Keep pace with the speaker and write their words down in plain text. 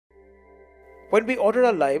When we order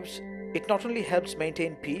our lives, it not only helps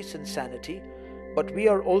maintain peace and sanity, but we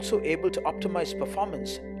are also able to optimize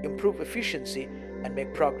performance, improve efficiency, and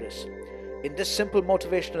make progress. In this simple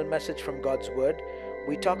motivational message from God's Word,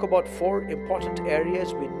 we talk about four important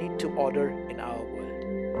areas we need to order in our world.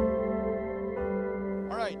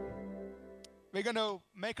 All right, we're going to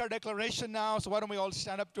make our declaration now. So why don't we all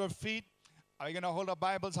stand up to our feet? We're going to hold our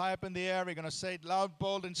Bibles high up in the air. We're going to say it loud,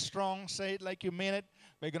 bold, and strong. Say it like you mean it.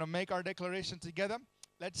 We're going to make our declaration together.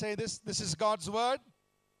 Let's say this. This is God's word.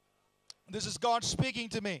 This is God speaking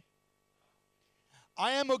to me.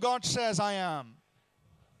 I am who God says I am.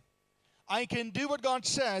 I can do what God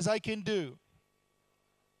says I can do.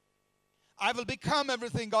 I will become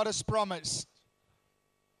everything God has promised.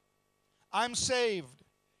 I'm saved,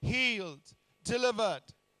 healed, delivered,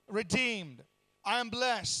 redeemed. I am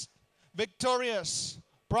blessed, victorious,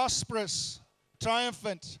 prosperous,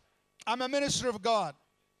 triumphant. I'm a minister of God,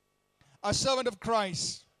 a servant of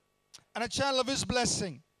Christ, and a channel of His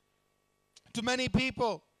blessing to many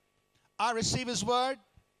people. I receive His word,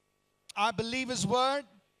 I believe His word,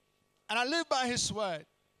 and I live by His word.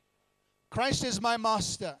 Christ is my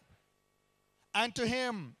master, and to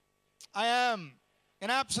Him I am in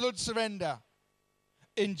absolute surrender.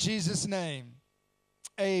 In Jesus' name,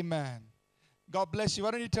 amen. God bless you.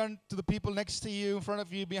 Why don't you turn to the people next to you, in front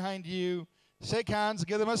of you, behind you. Shake hands,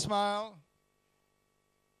 give them a smile.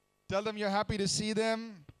 Tell them you're happy to see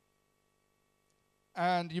them.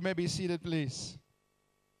 And you may be seated, please.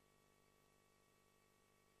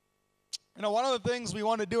 You know, one of the things we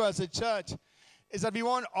want to do as a church is that we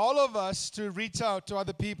want all of us to reach out to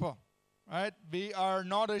other people, right? We are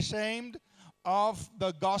not ashamed of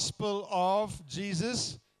the gospel of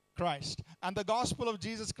Jesus Christ. And the gospel of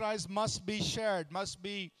Jesus Christ must be shared, must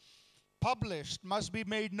be published, must be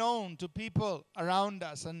made known to people around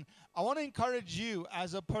us. And I want to encourage you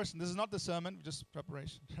as a person. This is not the sermon, just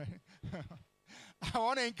preparation, right? I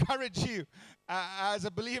want to encourage you as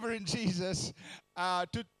a believer in Jesus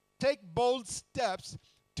to take bold steps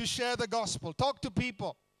to share the gospel. Talk to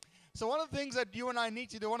people. So one of the things that you and I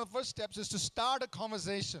need to do, one of the first steps is to start a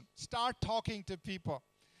conversation. Start talking to people,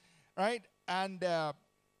 right? And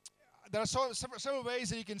there are several ways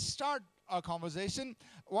that you can start a conversation.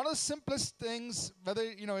 One of the simplest things, whether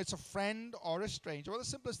it's a friend or a stranger, one of the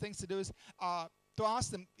simplest things to do is to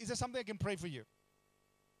ask them, is there something I can pray for you?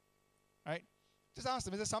 Right? Just ask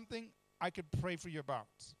them, is there something I could pray for you about?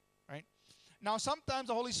 Right? Now, sometimes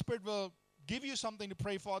the Holy Spirit will give you something to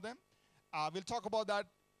pray for them. We'll talk about that,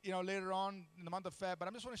 later on in the month of Feb. But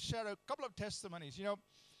I just want to share a couple of testimonies. A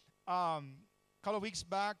couple of weeks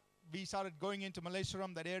back, we started going into Malaysia,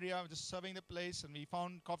 that area, just serving the place, and we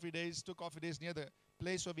found two coffee days near the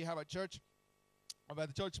place where we have a church, or where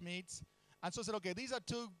the church meets. And so I said, okay, these are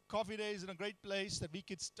 2 coffee days in a great place that we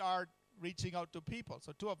could start reaching out to people.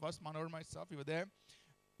 So 2 of us, Manohar and myself, we were there.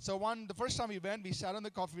 So the first time we went, we sat on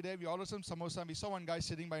the coffee day, we ordered some samosa, and we saw one guy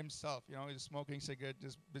sitting by himself, he's smoking cigarette,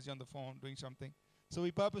 just busy on the phone, doing something. So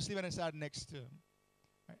we purposely went and sat next to him.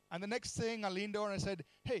 Right? And the next thing, I leaned over and I said,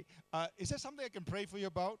 hey, is there something I can pray for you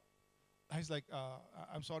about? He's like,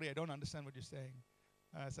 I'm sorry, I don't understand what you're saying.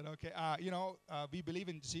 I said, okay, we believe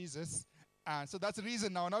in Jesus. And so that's the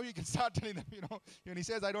reason now. Now you can start telling them, when he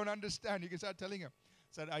says, I don't understand, you can start telling him.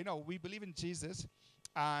 I said, I know, we believe in Jesus.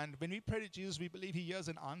 And when we pray to Jesus, we believe He hears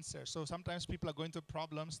and answers. So sometimes people are going through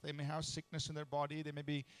problems. They may have sickness in their body. They may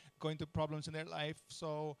be going through problems in their life.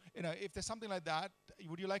 So, if there's something like that,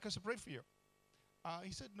 would you like us to pray for you?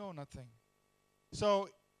 He said, no, nothing. So,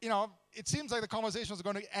 it seems like the conversation was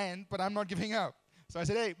going to end, but I'm not giving up. So I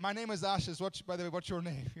said, hey, my name is Ashish. By the way, what's your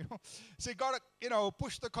name? So you got to,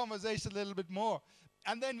 push the conversation a little bit more.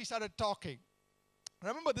 And then we started talking.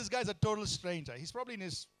 Remember, this guy's a total stranger. He's probably in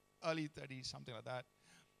his early 30s, something like that.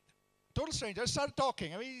 Total stranger. I started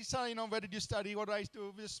talking. I mean, he started, where did you study? What do I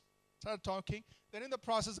do? We just started talking. Then in the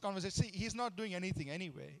process of the conversation, see, he's not doing anything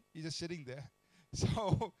anyway. He's just sitting there.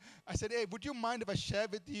 So I said, hey, would you mind if I share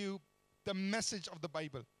with you the message of the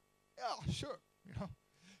Bible? Yeah, sure.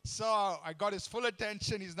 So I got his full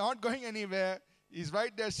attention. He's not going anywhere. He's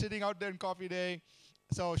right there sitting out there in coffee day.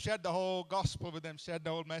 So shared the whole gospel with him, shared the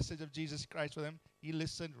whole message of Jesus Christ with him. He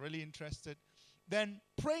listened, really interested. Then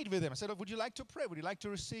prayed with him. I said, would you like to pray? Would you like to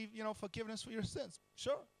receive, forgiveness for your sins?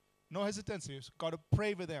 Sure. No hesitancy. You've got to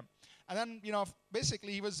pray with him. And then,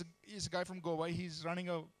 basically he's a guy from Goa. He's running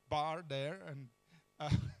a bar there.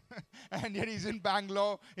 And yet he's in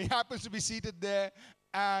Bangalore. He happens to be seated there.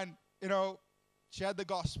 And, shared the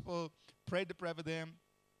gospel, prayed the prayer with him.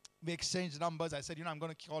 We exchanged numbers. I said, I'm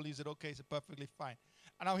going to call you. Is it okay? He said, perfectly fine.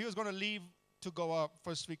 And now he was going to leave to go up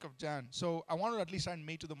first week of Jan. So I wanted to at least try and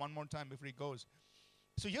meet with him one more time before he goes.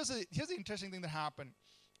 So here's the interesting thing that happened.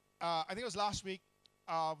 I think it was last week.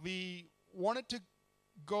 We wanted to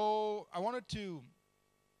go. I wanted to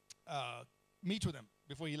meet with him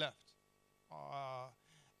before he left.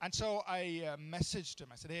 And so I messaged him.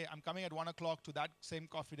 I said, hey, I'm coming at 1 o'clock to that same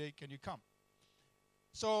coffee day. Can you come?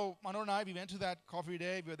 So Mano and I, we went to that coffee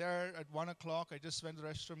day. We were there at 1 o'clock. I just went to the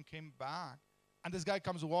restroom, came back. And this guy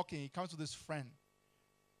comes walking. He comes with his friend.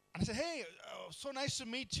 And I said, hey, so nice to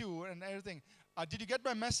meet you and everything. Did you get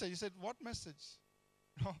my message? He said, what message?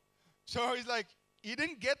 So he's like, he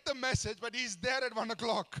didn't get the message, but he's there at 1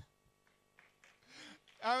 o'clock.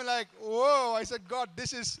 I'm like, whoa. I said, God,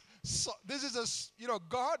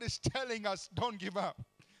 God is telling us, don't give up.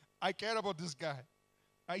 I care about this guy.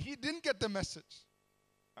 He didn't get the message.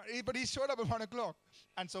 But he showed up at 1 o'clock.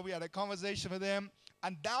 And so we had a conversation with him.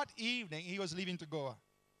 And that evening, he was leaving to Goa.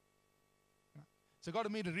 So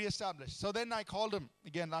God me to reestablish. So then I called him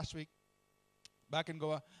again last week, back in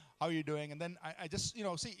Goa. How are you doing? And then I just,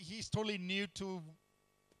 see, he's totally new to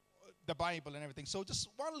the Bible and everything. So just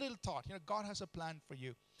one little thought. God has a plan for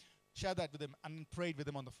you. Share that with him and prayed with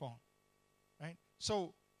him on the phone. Right?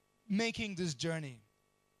 So making this journey,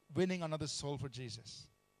 winning another soul for Jesus.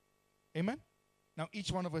 Amen? Now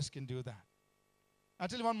each one of us can do that. I'll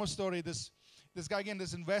tell you one more story. This guy again,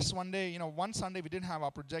 this invest one day, one Sunday we didn't have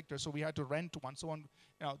our projector, so we had to rent one. So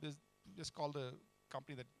this called a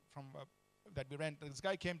company that we rent. This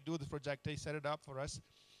guy came to do the projector. He set it up for us.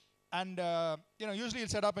 And, usually he'll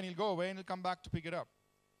set up and he'll go away and he'll come back to pick it up.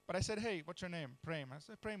 But I said, hey, what's your name? Prem. I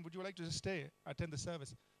said, Prem, would you like to just stay, attend the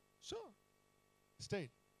service? Sure. Stayed.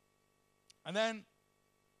 And then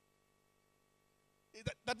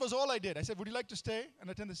that was all I did. I said, would you like to stay and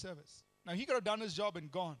attend the service? Now, he could have done his job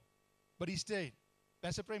and gone, but he stayed. Then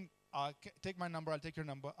I said, Prem, take my number. I'll take your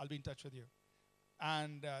number. I'll be in touch with you.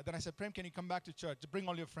 And then I said, Prem, can you come back to church? Bring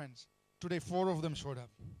all your friends. Today, 4 of them showed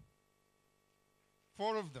up.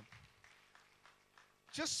 4 of them.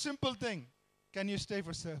 Just simple thing. Can you stay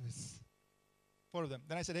for service? 4 of them.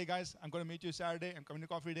 Then I said, hey, guys, I'm going to meet you Saturday. I'm coming to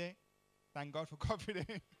coffee day. Thank God for coffee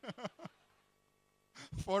day.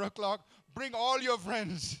 4 o'clock. Bring all your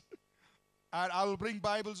friends. And I will bring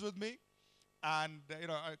Bibles with me. And,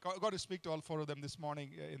 I got to speak to all 4 of them this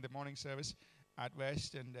morning in the morning service at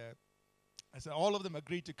West. And I said, all of them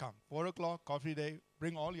agreed to come. 4 o'clock, coffee day.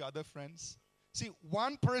 Bring all your other friends. See,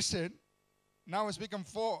 one person now has become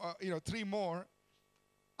 3 more.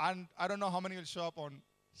 And I don't know how many will show up on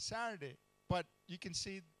Saturday. But you can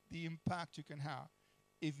see the impact you can have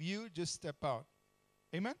if you just step out.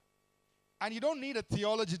 Amen? And you don't need a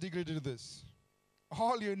theology degree to do this.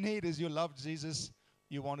 All you need is you love Jesus.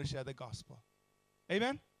 You want to share the gospel.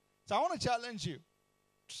 Amen? So I want to challenge you.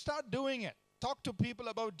 Start doing it. Talk to people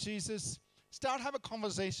about Jesus. Start have a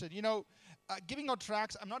conversation. Giving out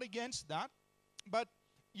tracts, I'm not against that. But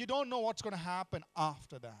you don't know what's going to happen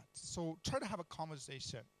after that. So try to have a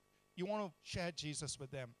conversation. You want to share Jesus with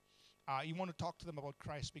them. You want to talk to them about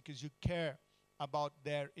Christ because you care about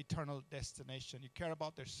their eternal destination. You care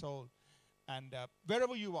about their soul. And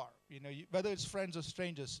wherever you are, whether it's friends or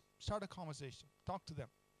strangers, start a conversation. Talk to them.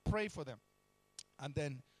 Pray for them. And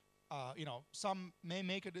then, some may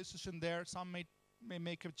make a decision there. Some may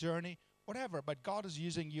make a journey, whatever. But God is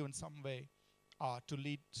using you in some way to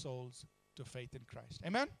lead souls to faith in Christ.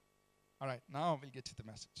 Amen? All right, now we'll get to the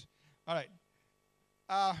message. All right.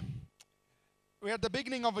 We're at the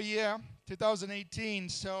beginning of a year, 2018,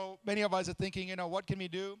 so many of us are thinking, what can we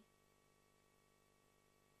do?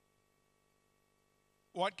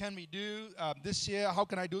 What can we do this year? How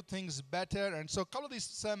can I do things better? And so a couple of these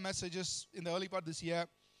sermon messages in the early part of this year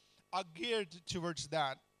are geared towards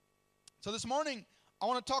that. So this morning, I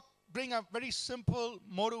want to bring a very simple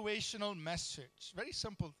motivational message. Very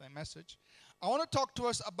simple message. I want to talk to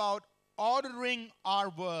us about ordering our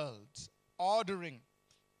world. Ordering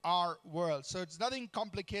our world. So it's nothing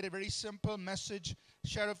complicated, very simple message.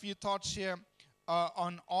 Share a few thoughts here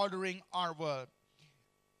on ordering our world.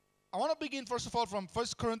 I want to begin, first of all, from 1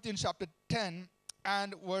 Corinthians chapter 10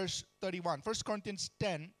 and verse 31. 1 Corinthians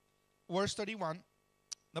 10, verse 31.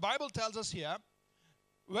 The Bible tells us here,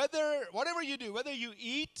 whatever you do, whether you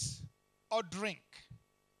eat or drink,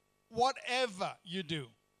 whatever you do,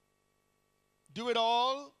 do it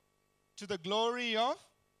all to the glory of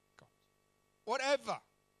God. Whatever,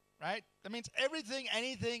 right? That means everything,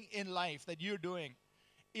 anything in life that you're doing,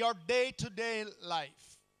 your day-to-day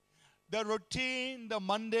life, the routine, the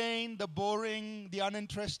mundane, the boring, the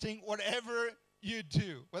uninteresting, whatever you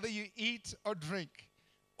do, whether you eat or drink,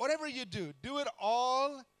 whatever you do it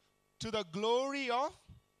all to the glory of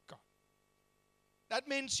God. That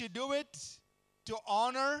means you do it to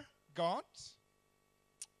honor God.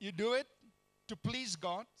 You do it to please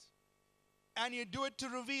God, and you do it to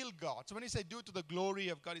reveal God. So when you say do it to the glory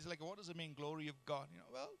of God, he's like, what does it mean, glory of God?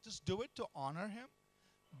 Well, just do it to honor him,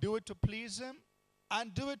 do it to please him,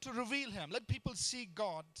 and do it to reveal him. Let people see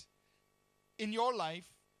God in your life,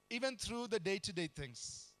 even through the day-to-day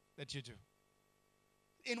things that you do.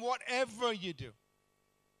 In whatever you do,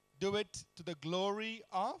 do it to the glory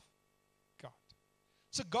of God.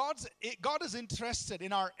 So God is interested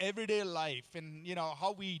in our everyday life, in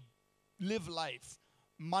how we live life,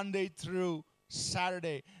 Monday through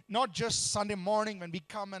Saturday, not just Sunday morning when we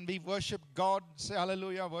come and we worship God, say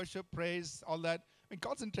hallelujah, worship, praise, all that. I mean,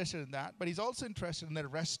 God's interested in that, but he's also interested in the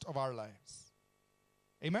rest of our lives.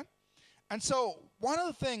 Amen? And so one of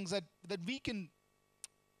the things that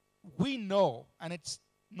we know, and it's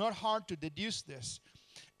not hard to deduce this,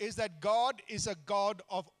 is that God is a God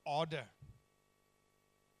of order.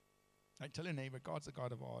 I tell your neighbor, God's a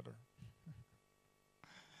God of order.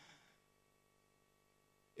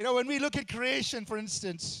 When we look at creation, for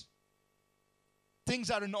instance, things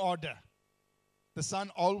are in order. The sun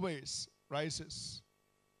always rises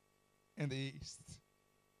in the east.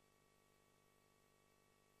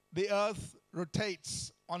 The earth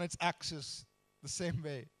rotates on its axis the same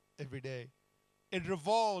way every day. It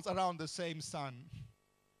revolves around the same sun.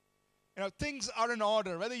 Things are in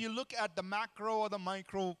order. Whether you look at the macro or the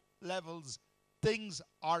micro levels, things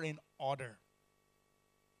are in order.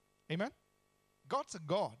 Amen? God's a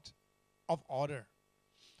God of order.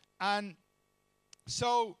 And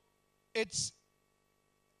so let's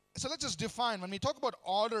just define, when we talk about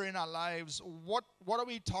order in our lives, what are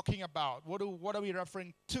we talking about? What are we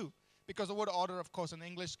referring to? Because the word order, of course, in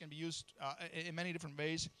English can be used in many different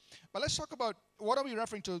ways. But let's talk about what are we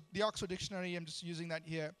referring to. The Oxford Dictionary, I'm just using that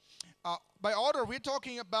here. By order, we're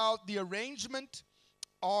talking about the arrangement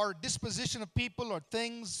or disposition of people or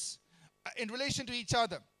things in relation to each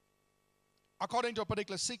other, according to a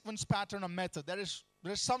particular sequence, pattern, or method. There is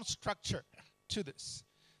some structure to this.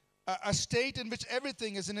 A state in which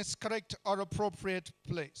everything is in its correct or appropriate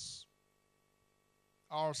place.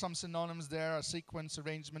 Or some synonyms there are sequence,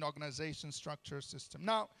 arrangement, organization, structure, system.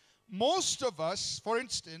 Now, most of us, for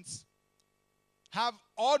instance, have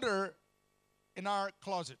order in our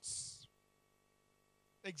closets.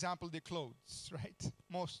 Example, the clothes, right?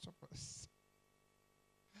 Most of us.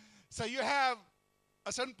 So you have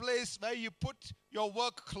a certain place where you put your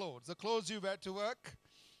work clothes, the clothes you wear to work.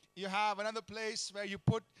 You have another place where you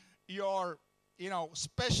put your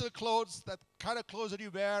special clothes, that kind of clothes that you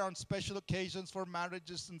wear on special occasions for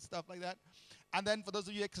marriages and stuff like that. And then for those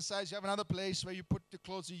of you who exercise, you have another place where you put the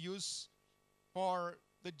clothes you use for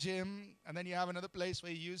the gym. And then you have another place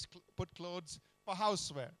where you put clothes for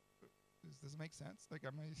housewear. Does this make sense? Like,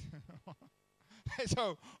 am I?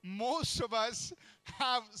 So most of us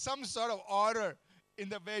have some sort of order in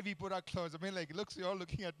the way we put our clothes. I mean, like, you're all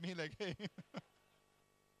looking at me like, hey.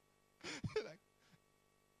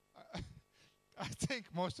 I think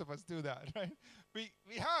most of us do that, right? We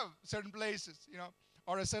have certain places,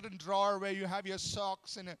 or a certain drawer where you have your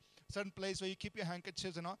socks, and a certain place where you keep your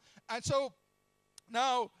handkerchiefs and all. And so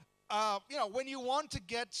now, when you want to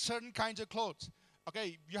get certain kinds of clothes,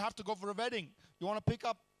 okay, you have to go for a wedding. You want to pick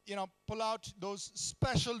up, pull out those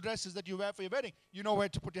special dresses that you wear for your wedding. You know where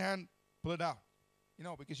to put your hand, pull it out,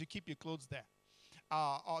 because you keep your clothes there.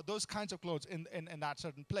 Or those kinds of clothes in that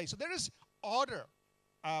certain place. So there is order.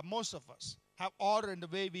 Most of us have order in the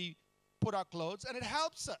way we put our clothes, and it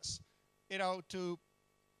helps us, to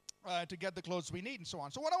get the clothes we need and so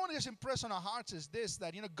on. So what I want to just impress on our hearts is this,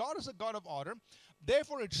 that, God is a God of order.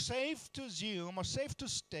 Therefore, it's safe to assume or safe to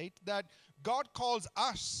state that God calls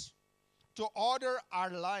us to order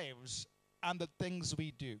our lives and the things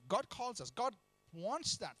we do. God calls us. God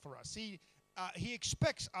wants that for us. He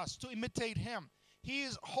expects us to imitate him. He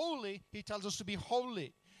is holy. He tells us to be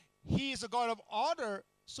holy. He is a God of order,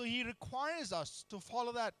 so he requires us to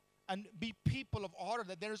follow that and be people of order,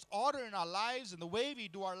 that there is order in our lives, in the way we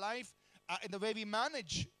do our life, in the way we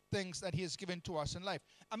manage things that he has given to us in life.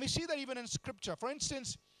 And we see that even in Scripture. For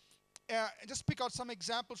instance, just pick out some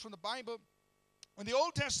examples from the Bible. In the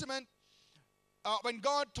Old Testament, when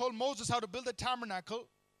God told Moses how to build the tabernacle,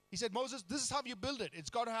 he said, Moses, this is how you build it.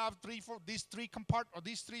 It's got to have these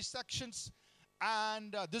three sections,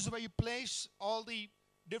 and this is where you place all the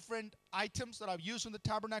different items that I've used in the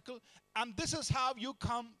tabernacle, and this is how you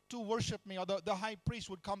come to worship me, or the high priest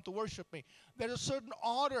would come to worship me. There's a certain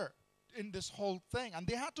order in this whole thing, and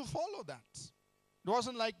they had to follow that. It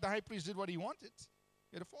wasn't like the high priest did what he wanted.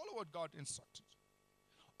 He had to follow what God instructed.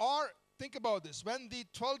 Or think about this. When the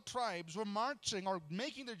 12 tribes were marching or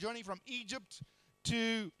making their journey from Egypt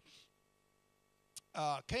to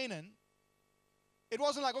Canaan, It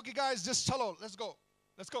wasn't like, okay, guys, just chalo, let's go.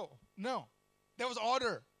 Let's go. No. There was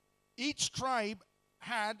order. Each tribe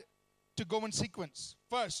had to go in sequence.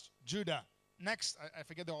 First, Judah. Next, I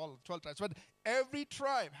forget all 12 tribes, but every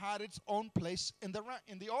tribe had its own place in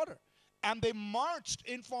the order. And they marched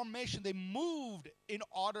in formation. They moved in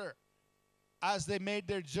order as they made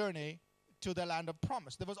their journey to the land of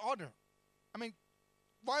promise. There was order. I mean,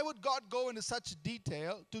 why would God go into such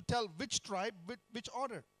detail to tell which tribe, which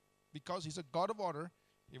order? Because he's a God of order.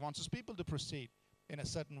 He wants his people to proceed in a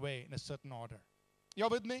certain way, in a certain order. You're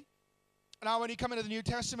with me? Now, when you come into the New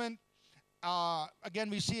Testament, again,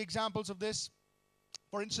 we see examples of this.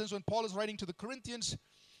 For instance, when Paul is writing to the Corinthians,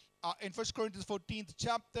 in 1 Corinthians 14th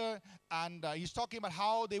chapter, and he's talking about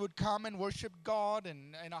how they would come and worship God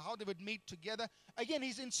and how they would meet together. Again,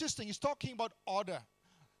 he's insisting, he's talking about order.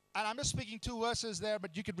 And I'm just speaking two verses there,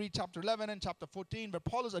 but you could read chapter 11 and chapter 14, where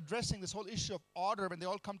Paul is addressing this whole issue of order when they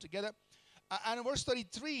all come together. And in verse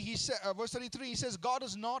 33, he says, God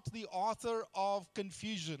is not the author of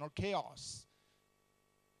confusion or chaos,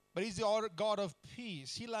 but he's the God of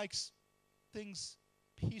peace. He likes things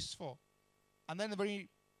peaceful. And then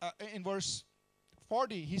in verse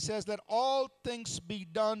 40, he says, let all things be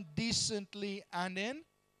done decently and in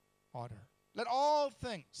order. Let all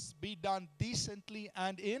things be done decently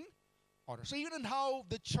and in order. So even in how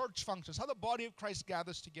the church functions, how the body of Christ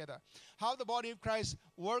gathers together, how the body of Christ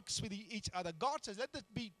works with each other, God says, let it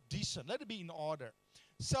be decent, let it be in order.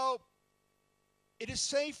 So it is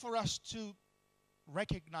safe for us to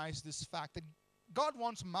recognize this fact that God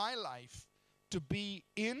wants my life to be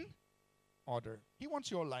in order. He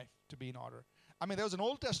wants your life to be in order. I mean, there was an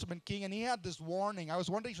Old Testament king, and he had this warning. I was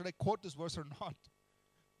wondering, should I quote this verse or not?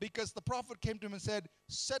 Because the prophet came to him and said,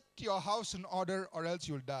 set your house in order or else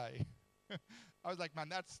you'll die. I was like, man,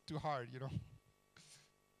 that's too hard, you know.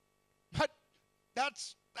 But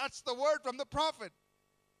that's the word from the prophet.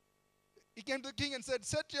 He came to the king and said,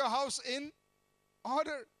 set your house in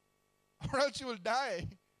order or else you will die.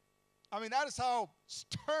 I mean, that is how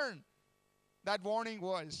stern that warning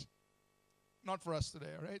was. Not for us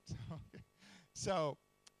today, right? Okay. So,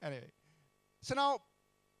 anyway. So now,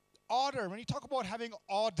 order, when you talk about having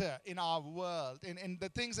order in our world, in the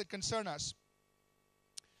things that concern us,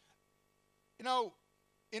 in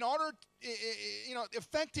order,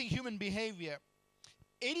 affecting human behavior,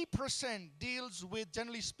 80% deals with,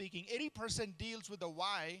 generally speaking, 80% deals with the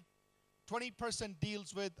why, 20%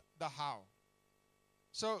 deals with the how.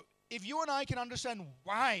 So if you and I can understand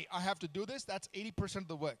why I have to do this, that's 80% of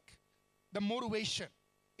the work. The motivation.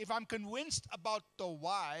 If I'm convinced about the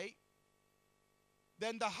why,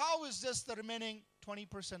 then the how is just the remaining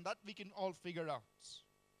 20% that we can all figure out.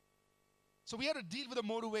 So we have to deal with the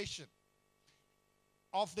motivation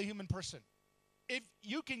of the human person. If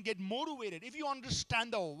you can get motivated, if you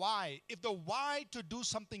understand the why, if the why to do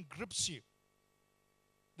something grips you,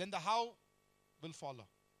 then the how will follow.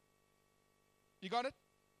 You got it?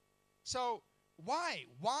 So why?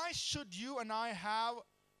 Why should you and I have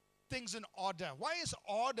things in order? Why is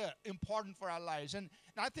order important for our lives? And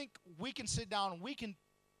I think we can sit down, we can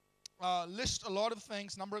list a lot of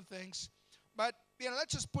things, number of things, but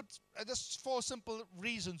let's just put just 4 simple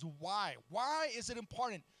reasons why. Why is it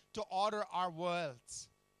important to order our worlds,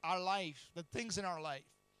 our life, the things in our life?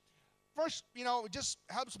 First, it just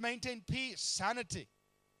helps maintain peace, sanity.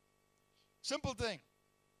 Simple thing.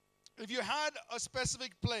 If you had a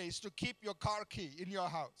specific place to keep your car key in your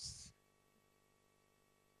house,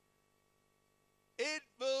 it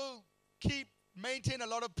will maintain a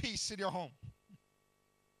lot of peace in your home.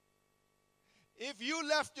 If you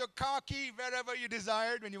left your car key wherever you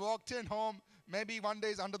desired when you walked in home, maybe one day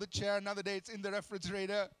it's under the chair, another day it's in the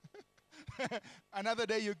refrigerator, another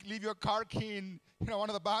day you leave your car key in one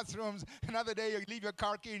of the bathrooms, another day you leave your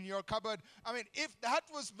car key in your cupboard. I mean, if that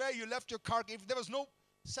was where you left your car key, if there was no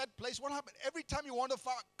set place, what happened? Every time you want a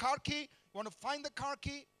car key, you want to find the car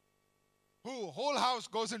key, whole house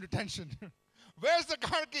goes into tension. Where's the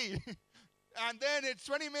car key? And then it's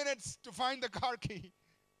 20 minutes to find the car key.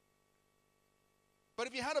 But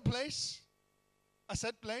if you had a place, a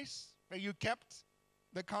set place where you kept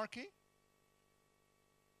the car key,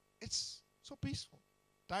 it's so peaceful.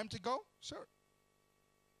 Time to go? Sure.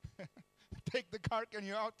 Take the car key and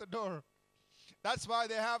you're out the door. That's why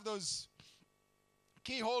they have those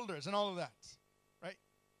key holders and all of that, right?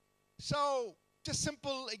 So, just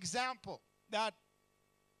simple example that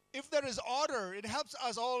if there is order, it helps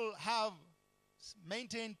us all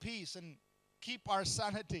maintain peace and keep our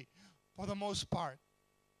sanity for the most part.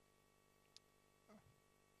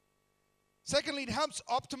 Secondly, it helps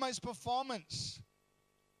optimize performance.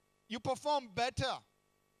 You perform better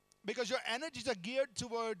because your energies are geared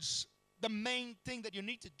towards the main thing that you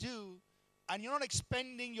need to do, and you're not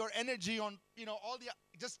expending your energy on, all the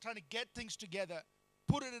just trying to get things together,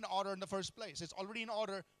 put it in order in the first place. It's already in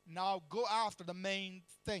order. Now go after the main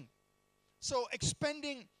thing. So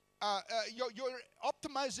expending, you're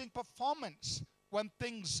optimizing performance when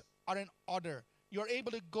things are in order. You're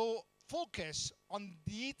able to go focus on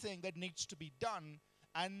the thing that needs to be done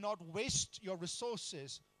and not waste your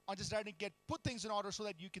resources on just trying to put things in order so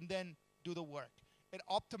that you can then do the work. It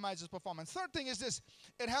optimizes performance. Third thing is this: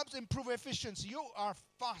 it helps improve efficiency. You are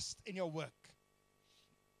fast in your work.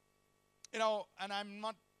 And I'm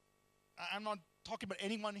not talking about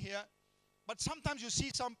anyone here, but sometimes you see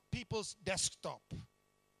some people's desktop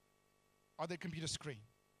or their computer screen.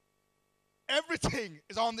 Everything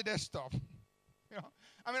is on the desktop.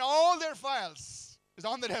 All their files is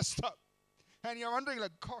on the desktop. And you're wondering,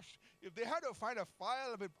 like, gosh, if they had to find a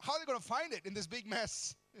file, how are they going to find it in this big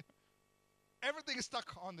mess? Everything is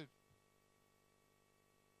stuck on it.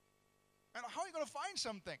 And how are you going to find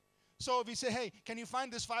something? So if we say, hey, can you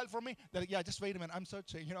find this file for me? They're like, yeah, just wait a minute, I'm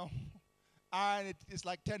searching, And it's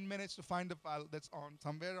like 10 minutes to find the file that's on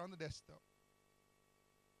somewhere on the desktop.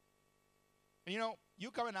 And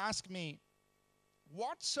you come and ask me,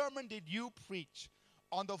 what sermon did you preach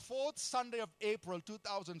on the 4th Sunday of April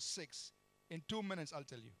 2006? In 2 minutes, I'll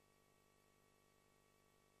tell you.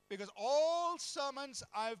 Because all sermons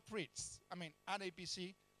I've preached, at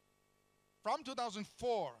APC, from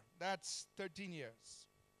 2004, that's 13 years.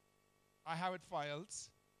 I have it filed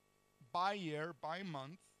by year, by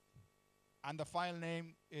month, and the file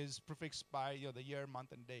name is prefixed by the year,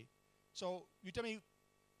 month, and day. So you tell me,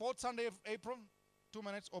 4th Sunday of April, 2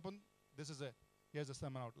 minutes, open, this is it. Here's the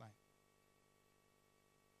sermon outline.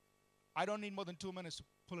 I don't need more than 2 minutes to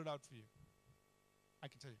pull it out for you. I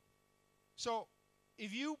can tell you. So,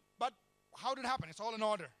 but how did it happen? It's all in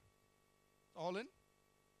order. It's all in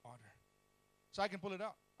order. So I can pull it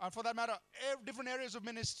out. And for that matter, different areas of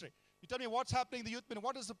ministry. You tell me what's happening in the youth ministry.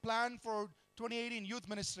 What is the plan for 2018 youth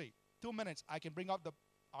ministry? 2 minutes. I can bring up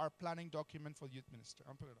our planning document for youth ministry.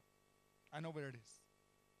 I'll put it up. I know where it is.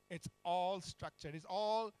 It's all structured. It's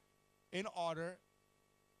all in order.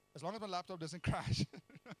 As long as my laptop doesn't crash.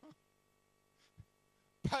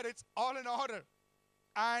 But it's all in order.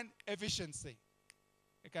 And efficiency.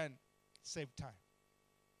 You can save time.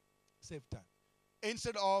 Save time.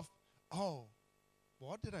 Instead of, oh,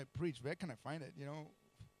 what did I preach? Where can I find it?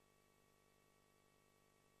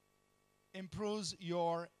 Improves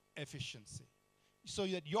your efficiency. So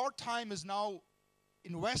that your time is now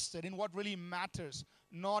invested in what really matters,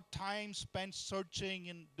 not time spent searching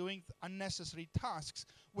and doing unnecessary tasks,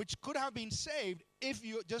 which could have been saved if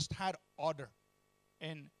you just had order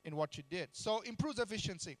in what you did. So improves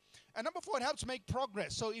efficiency. And number 4, it helps make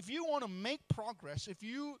progress. So if you want to make progress, if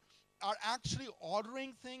you are actually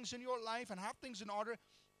ordering things in your life and have things in order,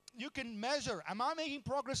 you can measure, am I making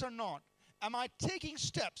progress or not? Am I taking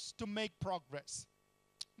steps to make progress?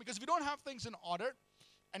 Because if you don't have things in order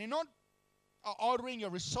and you're not ordering your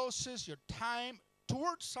resources, your time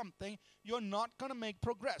towards something, you're not going to make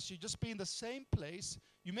progress. You just be in the same place.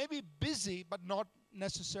 You may be busy, but not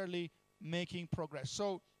necessarily making progress.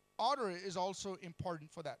 So order is also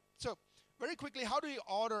important for that. So very quickly, how do we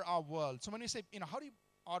order our world? So when you say, how do you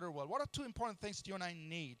order world? What are 2 important things you and I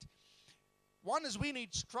need? One is we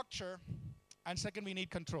need structure, and second, we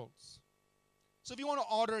need controls. So if you want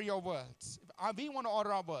to order your worlds, if we want to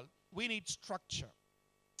order our world, we need structure.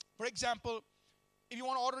 For example, if you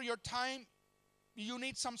want to order your time, you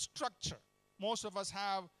need some structure. Most of us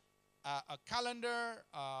have a calendar,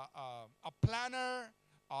 a planner.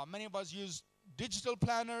 Many of us use digital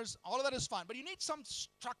planners. All of that is fine. But you need some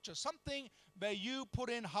structure, something where you put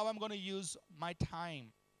in how I'm going to use my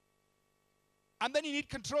time. And then you need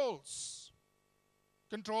controls.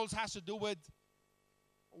 Controls has to do with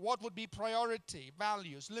what would be priority,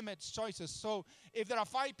 values, limits, choices. So if there are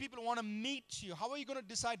 5 people who want to meet you, how are you going to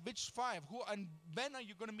decide which 5? Who and when are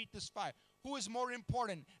you going to meet this 5? Who is more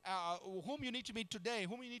important? Whom you need to meet today?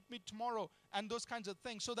 Whom you need to meet tomorrow? And those kinds of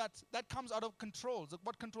things. So that comes out of controls.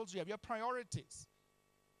 What controls do you have? You have priorities.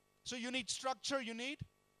 So you need structure. You need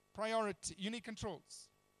priority. You need controls.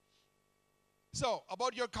 So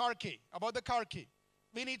about your car key. About the car key.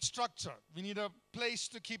 We need structure. We need a place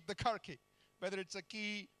to keep the car key. Whether it's a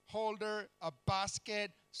key holder, a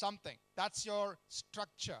basket, something. That's your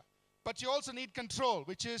structure. But you also need control,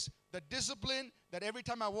 which is the discipline that every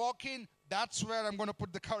time I walk in, that's where I'm going to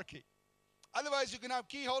put the car key. Otherwise, you can have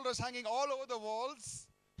key holders hanging all over the walls,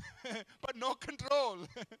 but no control.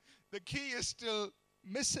 The key is still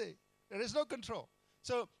missing. There is no control.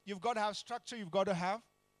 So you've got to have structure. You've got to have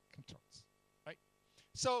controls, right?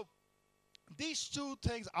 So These two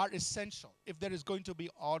things are essential if there is going to be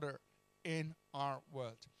order in our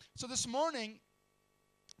world. So this morning,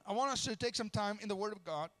 I want us to take some time in the Word of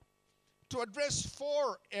God to address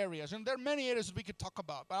 4 areas. And there are many areas that we could talk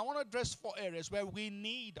about, but I want to address 4 areas where we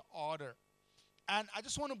need order. And I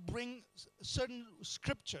just want to bring certain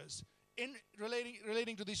scriptures in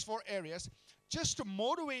relating to these 4 areas just to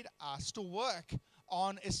motivate us to work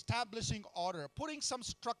on establishing order, putting some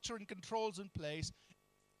structure and controls in place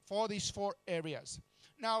for these 4 areas.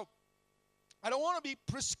 Now, I don't want to be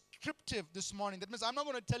prescriptive this morning. That means I'm not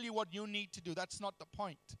going to tell you what you need to do. That's not the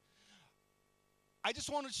point. I just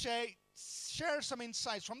want to share some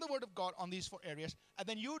insights from the Word of God on these 4 areas, and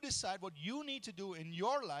then you decide what you need to do in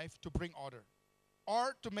your life to bring order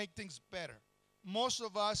or to make things better. Most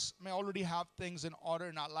of us may already have things in order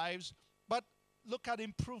in our lives, but look at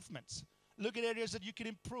improvements. Look at areas that you can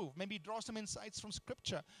improve. Maybe draw some insights from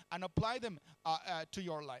Scripture and apply them to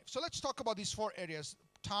your life. So let's talk about these 4 areas: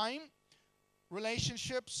 time,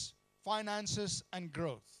 relationships, finances, and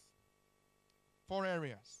growth. 4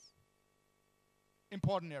 areas.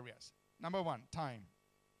 Important areas. Number 1, time.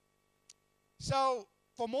 So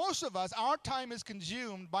for most of us, our time is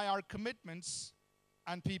consumed by our commitments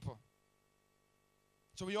and people.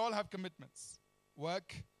 So we all have commitments.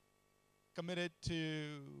 Work, committed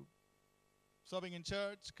to serving in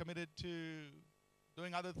church, committed to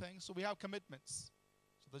doing other things. So we have commitments.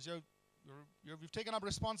 So that's you've taken up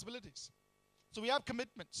responsibilities. So we have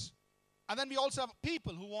commitments. And then we also have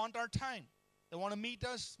people who want our time. They want to meet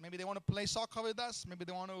us. Maybe they want to play soccer with us. Maybe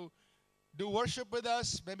they want to do worship with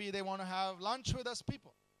us. Maybe they want to have lunch with us,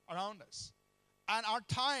 people around us. And our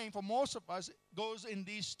time, for most of us, goes in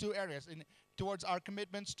these 2 areas, towards our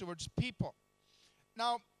commitments, towards people.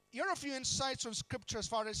 Now, here are a few insights from Scripture as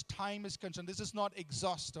far as time is concerned. This is not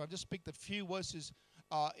exhaustive. I've just picked a few verses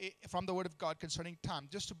from the Word of God concerning time,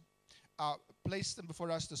 just to place them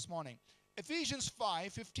before us this morning. Ephesians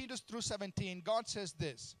 5:15-17, God says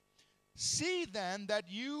this: "See then that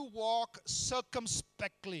you walk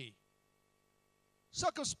circumspectly."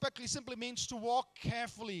 Circumspectly simply means to walk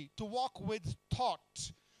carefully, to walk with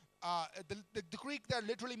thought. The Greek there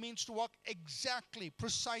literally means to walk exactly,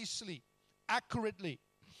 precisely, accurately.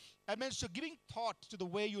 That means to giving thought to the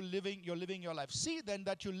way you're living your life. See then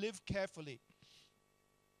that you live carefully,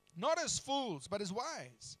 not as fools, but as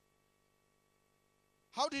wise.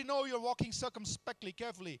 How do you know you're walking circumspectly,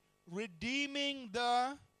 carefully? Redeeming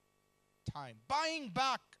the time. Buying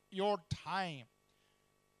back your time.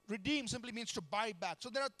 Redeem simply means to buy back. So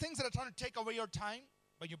there are things that are trying to take away your time,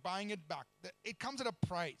 but you're buying it back. It comes at a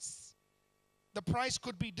price. The price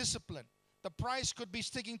could be discipline. The price could be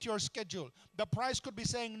sticking to your schedule. The price could be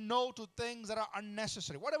saying no to things that are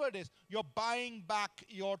unnecessary. Whatever it is, you're buying back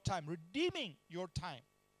your time, redeeming your time.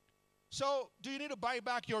 So do you need to buy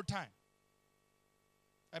back your time?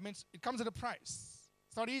 That means it comes at a price.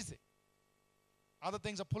 It's not easy. Other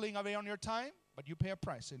things are pulling away on your time, but you pay a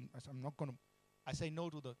price. And I say no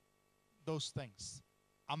to those things.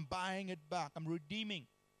 I'm buying it back. I'm redeeming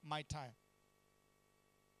my time.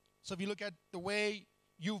 So if you look at the way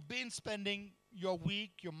you've been spending your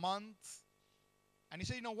week, your month, and you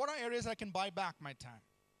say, what are areas I can buy back my time?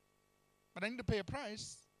 But I need to pay a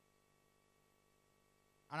price.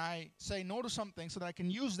 And I say no to something so that I can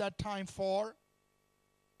use that time for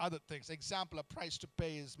other things. Example, a price to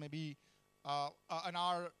pay is maybe an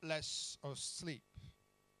hour less of sleep.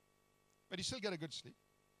 But you still get a good sleep.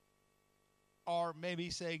 Or maybe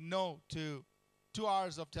saying no to 2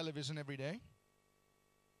 hours of television every day.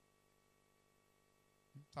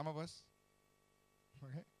 Some of us.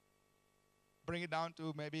 Okay. Bring it down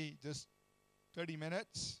to maybe just 30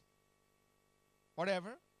 minutes.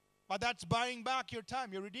 Whatever. But that's buying back your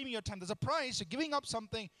time. You're redeeming your time. There's a price. You're giving up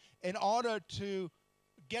something in order to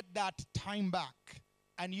get that time back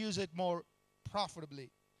and use it more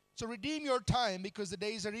profitably. So redeem your time because the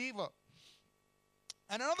days are evil.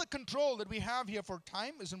 And another control that we have here for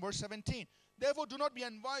time is in verse 17. Therefore, do not be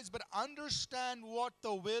unwise, but understand what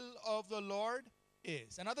the will of the Lord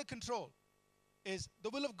is. Another control is the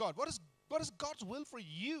will of God. What is God's will for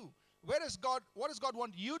you? What does God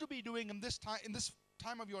want you to be doing in this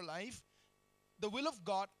time of your life? The will of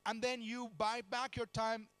God, and then you buy back your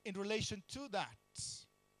time in relation to that.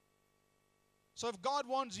 So if God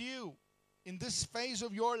wants you in this phase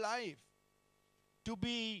of your life to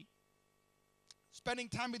be spending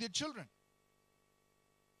time with your children,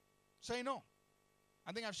 say no.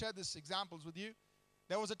 I think I've shared these examples with you.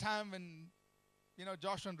 There was a time when,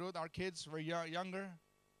 Joshua and Ruth, our kids, were younger.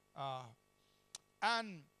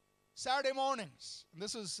 And Saturday mornings, and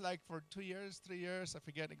this was like for 2 years, 3 years, I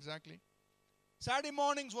forget exactly. Saturday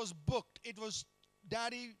mornings was booked. It was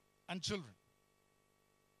daddy and children.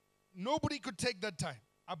 nobody could take that time.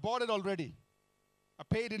 I bought it already. I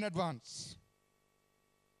paid in advance.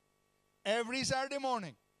 Every Saturday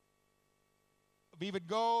morning, we would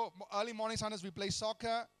go early morning Sundays. We play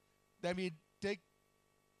soccer. Then we'd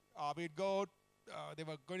go. They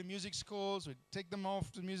were going to music schools. We'd take them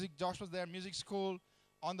off to music. Josh was there, music school.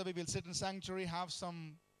 On the way, we'll sit in sanctuary, have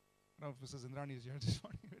some. I don't know if Mrs. Indrani is here this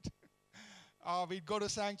morning. We'd go to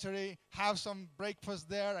sanctuary, have some breakfast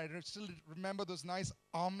there. I still remember those nice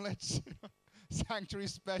omelets, sanctuary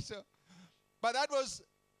special. But that was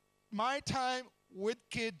my time with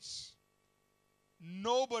kids.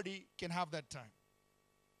 Nobody can have that time.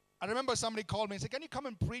 I remember somebody called me and said, "Can you come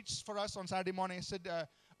and preach for us on Saturday morning?" I said, the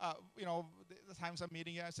times I'm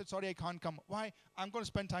meeting here. I said, "Sorry, I can't come." "Why?" "I'm going to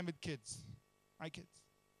spend time with kids." My kids.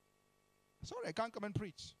 "Sorry, I can't come and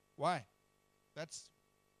preach." "Why?" "That's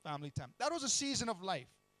family time." That was a season of life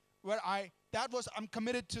where I'm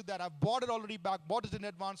committed to that. I've bought it already back, bought it in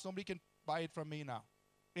advance. Nobody can buy it from me now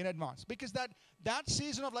in advance. Because that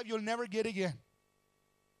season of life you'll never get again.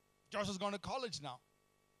 Josh has gone to college now.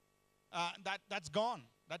 That's gone.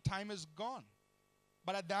 That time is gone.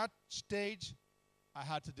 But at that stage, I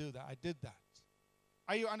had to do that. I did that.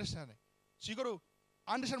 Are you understanding? So you got to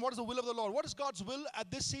understand what is the will of the Lord. What is God's will at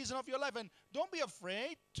this season of your life? And don't be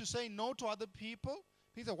afraid to say no to other people.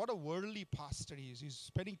 People say, "What a worldly pastor he is. He's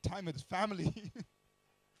spending time with his family."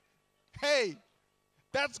 Hey,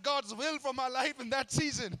 that's God's will for my life in that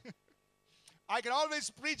season. I can always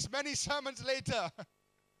preach many sermons later.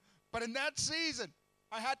 But in that season,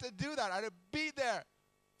 I had to do that. I had to be there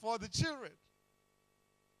for the children.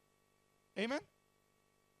 Amen?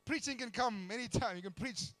 Preaching can come anytime. You can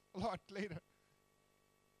preach a lot later.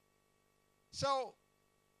 So,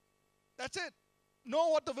 that's it. Know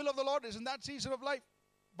what the will of the Lord is in that season of life.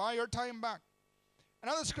 Buy your time back.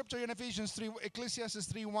 Another scripture in Ecclesiastes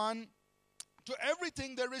 3:1. To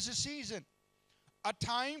everything there is a season, a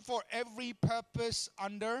time for every purpose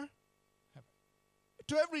under heaven.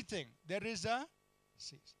 To everything there is a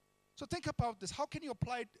season. So think about this. How can you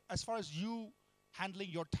apply it as far as you handling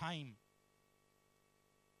your time?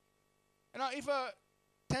 If a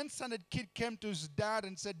 10th standard kid came to his dad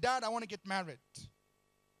and said, "Dad, I want to get married."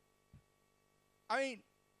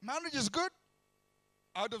 Marriage is good.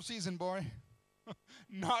 Out of season, boy.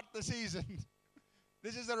 Not the season.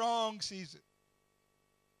 This is the wrong season.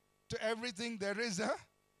 To everything there is a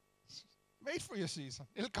wait for your season.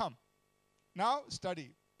 It'll come. Now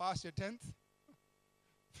study. Pass your 10th.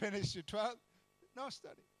 Finish your 12th. Now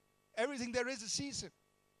study. Everything there is a season.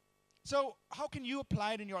 So how can you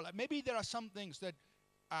apply it in your life? Maybe there are some things that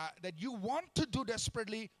you want to do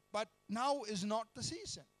desperately, but now is not the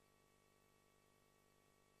season.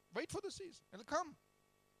 Wait for the season. It'll come.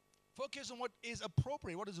 Focus on what is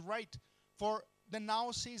appropriate, what is right for the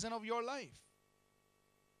now season of your life.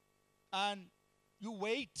 And you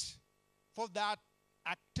wait for that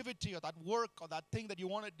activity or that work or that thing that you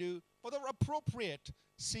want to do for the appropriate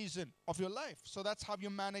season of your life. So that's how you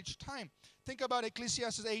manage time. Think about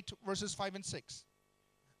Ecclesiastes 8 verses 5 and 6.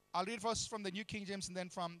 I'll read first from the New King James and then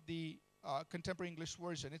from the Contemporary English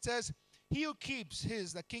Version. It says, "He who keeps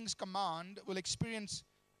the king's command will experience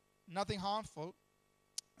nothing harmful.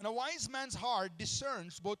 And a wise man's heart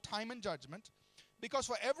discerns both time and judgment, because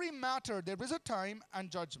for every matter there is a time and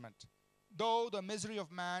judgment, though the misery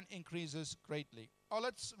of man increases greatly." Or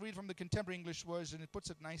let's read from the Contemporary English Version. It puts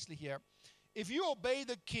it nicely here. If you obey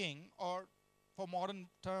the king, or for modern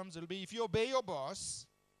terms it'll be, if you obey your boss,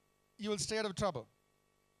 you will stay out of trouble.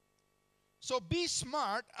 So be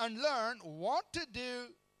smart and learn what to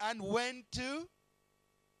do and when to.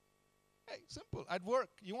 Hey, simple. At work,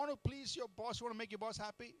 you want to please your boss, you want to make your boss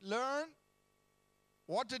happy, learn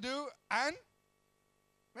what to do and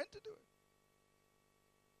when to do it.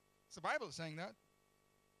 It's the Bible saying that.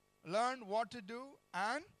 Learn what to do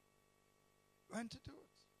and when to do it.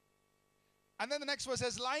 And then the next verse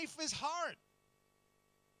says, life is hard.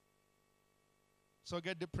 So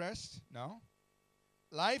get depressed? No.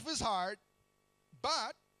 Life is hard,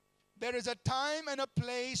 but there is a time and a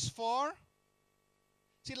place for.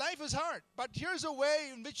 See, life is hard, but here's a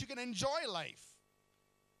way in which you can enjoy life.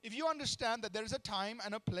 If you understand that there is a time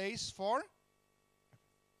and a place for.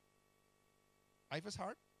 Life is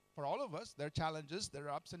hard for all of us. There are challenges, there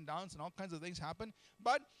are ups and downs, and all kinds of things happen.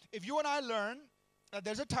 But if you and I learn that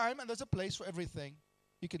there's a time and there's a place for everything,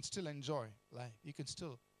 you can still enjoy life. You can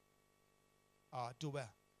still do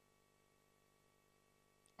well.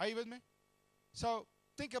 Are you with me? So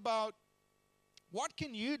think about what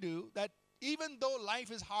can you do that even though life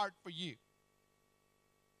is hard for you,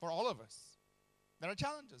 for all of us, there are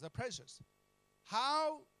challenges, there are pressures.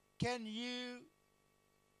 How can you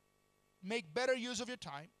make better use of your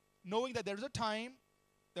time knowing that there's a time,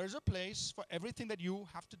 there's a place for everything that you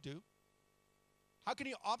have to do. How can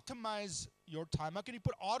you optimize your time? How can you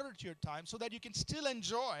put order to your time so that you can still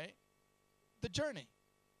enjoy the journey?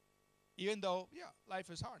 Even though, yeah, life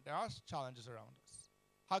is hard. There are challenges around us.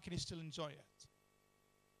 How can you still enjoy it?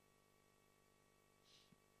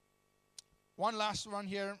 One last one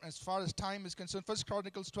here as far as time is concerned. 1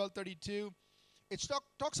 Chronicles 12:32. It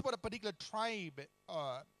talks about a particular tribe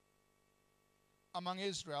among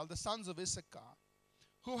Israel, the sons of Issachar,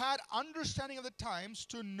 who had understanding of the times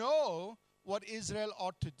to know what Israel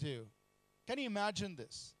ought to do. Can you imagine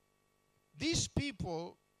this? These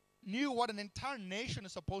people knew what an entire nation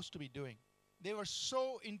is supposed to be doing. They were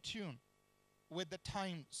so in tune with the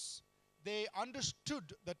times. They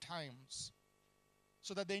understood the times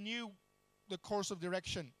so that they knew the course of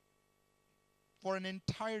direction for an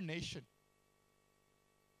entire nation.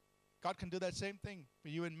 God can do that same thing for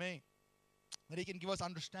you and me. That He can give us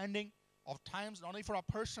understanding of times, not only for our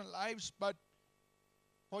personal lives, but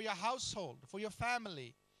for your household, for your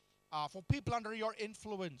family, for people under your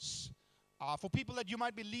influence, for people that you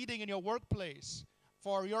might be leading in your workplace,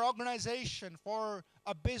 for your organization, for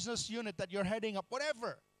a business unit that you're heading up,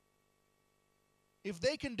 whatever. If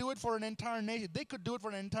they can do it for an entire nation, they could do it for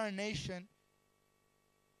an entire nation.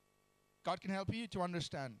 God can help you to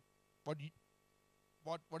understand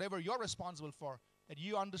whatever you're responsible for, that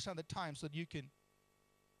you understand the time so that you can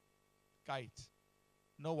guide,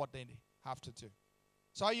 know what they have to do.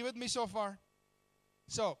 So are you with me so far?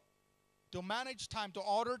 So, to manage time, to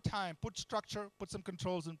order time, put structure, put some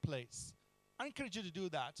controls in place. I encourage you to do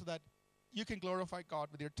that so that you can glorify God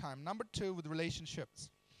with your time. Number 2, with relationships.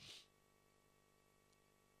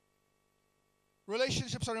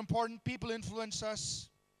 Relationships are important. People influence us.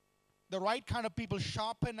 The right kind of people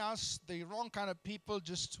sharpen us. The wrong kind of people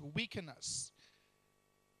just weaken us.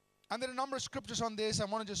 And there are a number of scriptures on this. I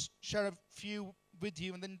want to just share a few with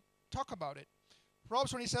you and then talk about it.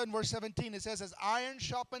 Proverbs 27, verse 17, it says, as iron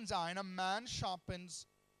sharpens iron, a man sharpens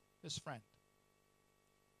his friend.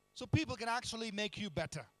 So people can actually make you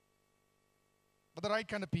better. But the right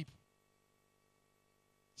kind of people.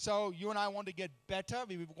 So you and I want to get better.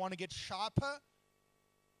 We want to get sharper.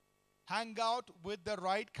 Hang out with the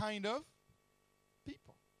right kind of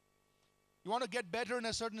people. You want to get better in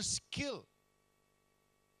a certain skill.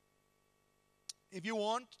 If you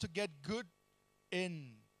want to get good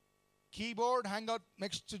in keyboard, hang out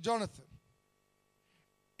next to Jonathan.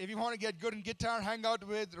 If you want to get good in guitar, hang out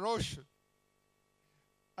with Roshan.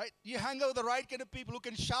 Right? You hang out with the right kind of people who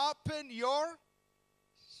can sharpen your.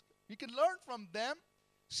 You can learn from them,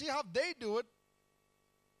 see how they do it,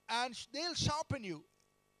 and they'll sharpen you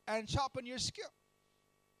and sharpen your skill.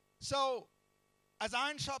 So, as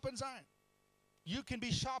iron sharpens iron, you can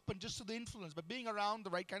be sharpened just through the influence by being around the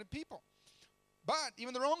right kind of people. But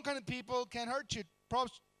even the wrong kind of people can hurt you.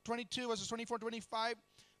 Proverbs 22 verses 24-25.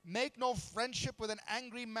 Make no friendship with an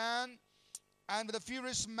angry man, and with a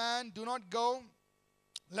furious man do not go,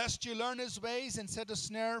 lest you learn his ways and set a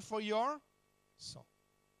snare for your soul.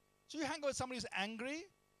 So you hang out with somebody who's angry,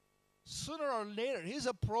 sooner or later his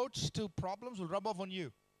approach to problems will rub off on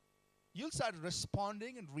you. You'll start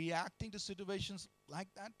responding and reacting to situations like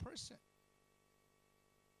that person.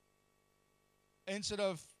 Instead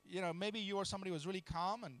of, maybe you are somebody who was really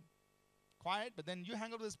calm and quiet, but then you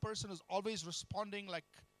hang out with this person who's always responding like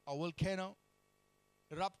a volcano,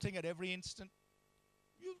 erupting at every instant.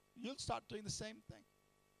 You'll start doing the same thing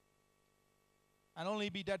and only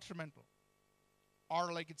be detrimental.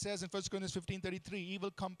 Or like it says in 1 Corinthians 15:33,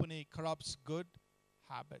 evil company corrupts good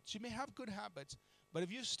habits. You may have good habits, but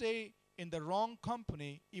if you stay in the wrong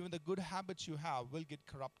company, even the good habits you have will get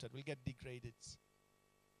corrupted, will get degraded.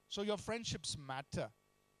 So your friendships matter.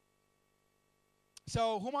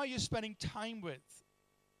 So whom are you spending time with?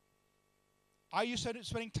 Are you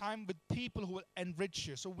spending time with people who will enrich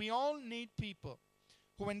you? So we all need people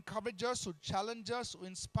who encourage us, who challenge us, who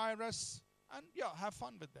inspire us, and have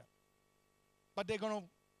fun with them. But they're going to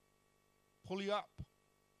pull you up.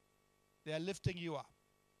 They are lifting you up.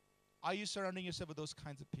 Are you surrounding yourself with those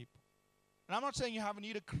kinds of people? And I'm not saying you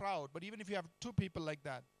need a crowd, but even if you have 2 people like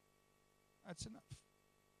that, that's enough.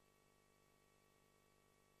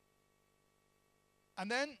 And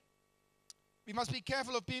then we must be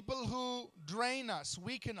careful of people who drain us,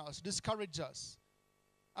 weaken us, discourage us.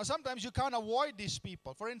 Now sometimes you can't avoid these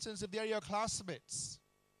people. For instance, if they are your classmates,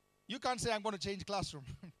 you can't say, I'm going to change classroom.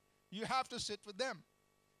 You have to sit with them.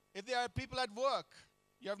 If they are people at work,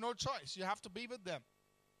 you have no choice. You have to be with them.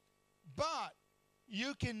 But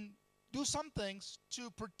you can do some things to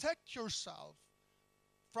protect yourself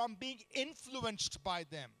from being influenced by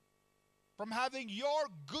them, from having your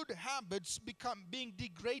good habits being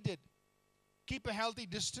degraded. Keep a healthy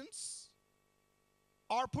distance,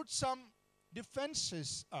 or put some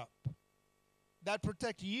defenses up that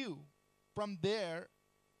protect you from their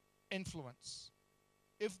influence,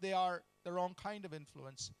 if they are the wrong kind of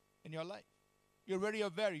influence in your life. You're very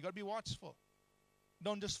aware. You got to be watchful.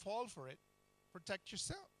 Don't just fall for it. Protect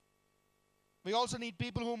yourself. We also need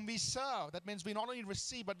people whom we serve. That means we not only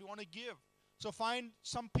receive, but we want to give. So find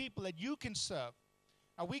some people that you can serve.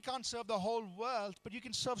 Now, we can't serve the whole world, but you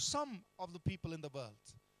can serve some of the people in the world.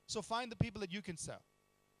 So find the people that you can serve.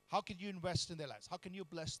 How can you invest in their lives? How can you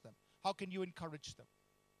bless them? How can you encourage them?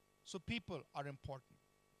 So people are important.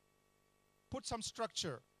 Put some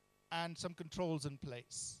structure and some controls in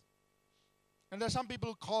place. And there are some people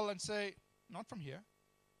who call and say, not from here,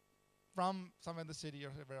 from somewhere in the city or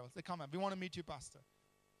everywhere else. They come and we want to meet you, Pastor.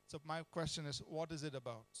 So my question is, what is it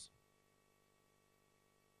about?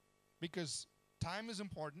 Because time is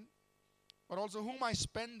important, but also whom I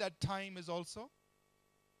spend that time is also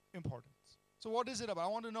important. So what is it about? I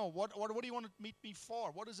want to know, what do you want to meet me for?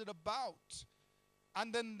 What is it about?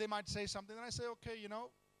 And then they might say something, and I say, okay,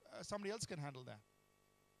 somebody else can handle that.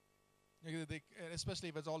 Especially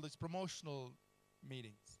if it's all these promotional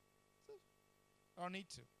meetings. So I don't need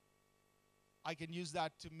to. I can use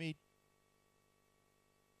that to meet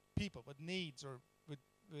people with needs or with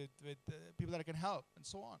people that I can help and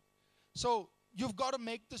so on. So you've got to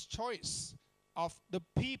make this choice of the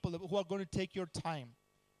people who are going to take your time.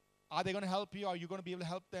 Are they going to help you? Are you going to be able to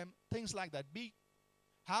help them? Things like that.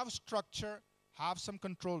 Have structure, have some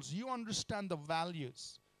controls. You understand the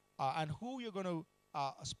values and who you're going to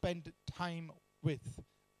spend time with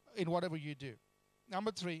in whatever you do.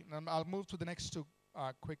 Number 3, and I'll move to the next 2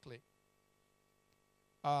 quickly.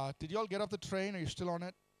 Did you all get off the train? Are you still on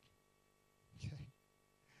it? Okay.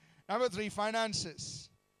 Number 3, finances.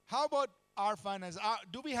 How about our finances?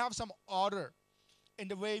 Do we have some order in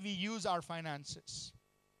the way we use our finances?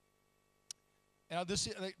 This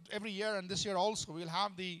year, every year, and this year also, we'll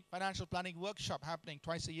have the financial planning workshop happening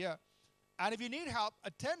twice a year. And if you need help,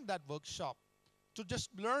 attend that workshop to just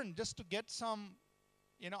learn, just to get some,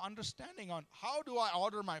 understanding on how do I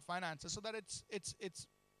order my finances so that it's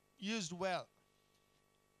used well.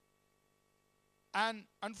 And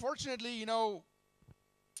unfortunately,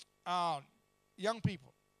 young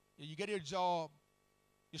people, you get your job,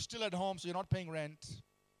 you're still at home, so you're not paying rent.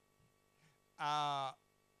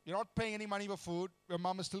 You're not paying any money for food. Your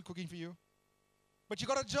mom is still cooking for you. But you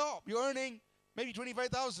got a job. You're earning maybe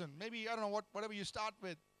 $25,000. Maybe, I don't know, whatever you start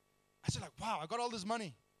with. I said, wow, I got all this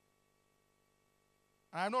money.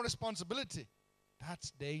 And I have no responsibility.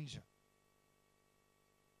 That's danger.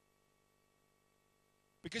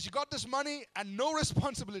 Because you got this money and no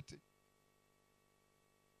responsibility.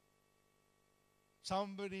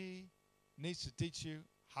 Somebody needs to teach you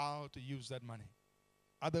how to use that money.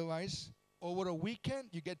 Otherwise, over a weekend,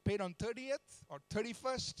 you get paid on 30th or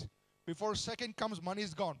 31st. Before second comes, money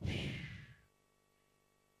is gone.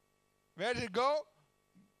 Where did it go?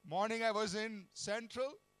 Morning I was in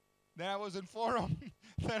Central. Then I was in Forum.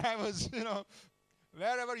 Then I was,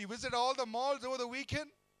 wherever. You visit all the malls over the weekend,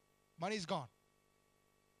 money is gone.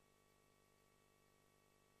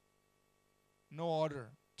 No order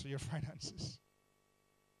to your finances.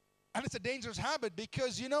 And it's a dangerous habit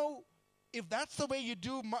because, if that's the way you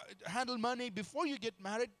handle money before you get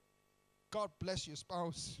married, God bless your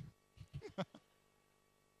spouse.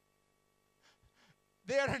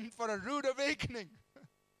 They are in for a rude awakening.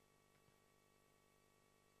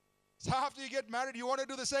 So after you get married, you want to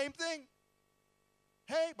do the same thing.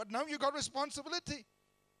 Hey, but now you got responsibility.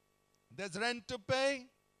 There's rent to pay,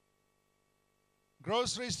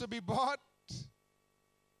 groceries to be bought,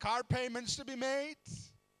 car payments to be made,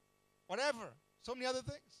 whatever. So many other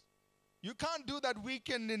things. You can't do that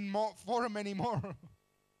weekend in Forum anymore.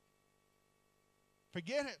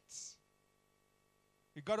 Forget it.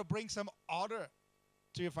 You've got to bring some order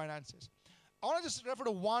to your finances. I want to just refer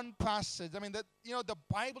to one passage. The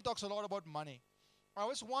Bible talks a lot about money.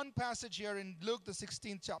 There's one passage here in Luke, the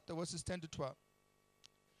 16th chapter, verses 10 to 12.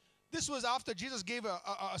 This was after Jesus gave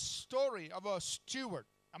a story of a steward.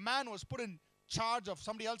 A man was put in charge of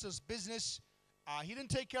somebody else's business. He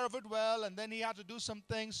didn't take care of it well, and then he had to do some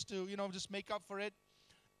things to, just make up for it.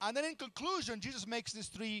 And then in conclusion, Jesus makes these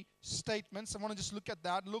 3 statements. I want to just look at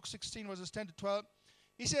that. Luke 16, verses 10 to 12.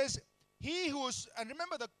 He says, and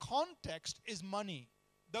remember the context is money.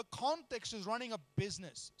 The context is running a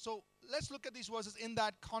business. So let's look at these verses in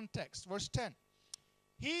that context. Verse 10.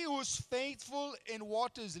 He who is faithful in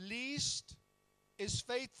what is least is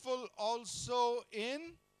faithful also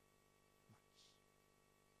in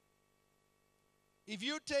much. If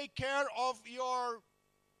you take care of your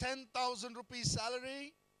 10,000 rupees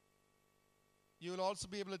salary, you will also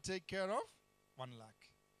be able to take care of 1 lakh.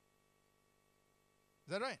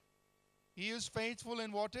 Is that right? He who is faithful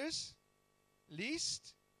in what is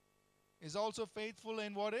least is also faithful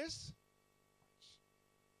in what is much.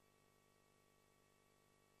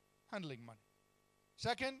 Handling money.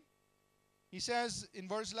 Second, he says in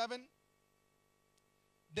verse 11,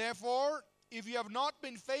 therefore, if you have not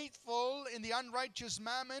been faithful in the unrighteous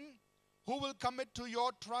mammon, who will commit to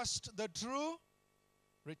your trust the true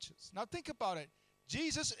riches? Now think about it.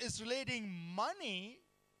 Jesus is relating money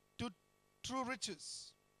to true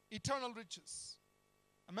riches, eternal riches.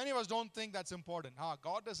 And many of us don't think that's important.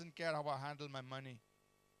 God doesn't care how I handle my money.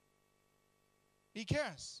 He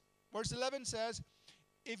cares. Verse 11 says,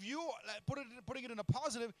 if you, putting it in a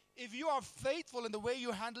positive, if you are faithful in the way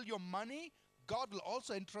you handle your money, God will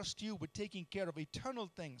also entrust you with taking care of eternal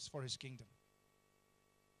things for His kingdom.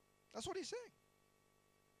 That's what He's saying.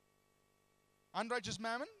 Unrighteous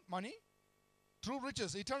mammon, money. True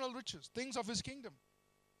riches, eternal riches, things of His kingdom.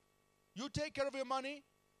 You take care of your money,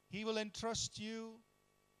 He will entrust you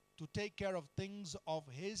to take care of things of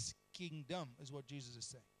His kingdom, is what Jesus is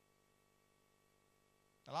saying.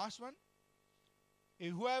 The last one.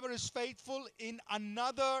 If whoever is faithful in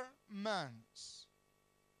another man's,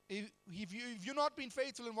 if you've not been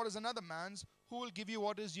faithful in what is another man's, who will give you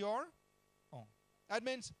what is your own? That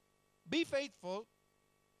means be faithful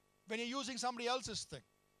when you're using somebody else's thing.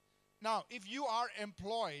 Now, if you are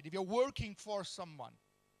employed, if you're working for someone,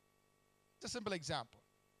 it's a simple example.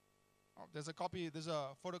 There's a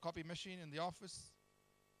photocopy machine in the office.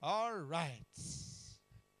 All right.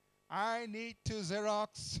 I need to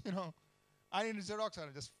Xerox, I need to Xerox,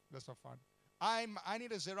 just for fun. I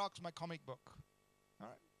need to Xerox my comic book. All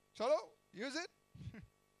right. Chalo, use it.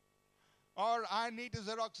 Or I need to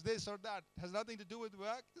Xerox this or that. Has nothing to do with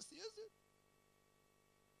work. Just use it.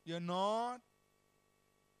 You're not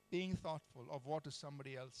being thoughtful of what is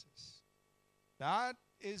somebody else's. That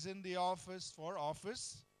is in the office for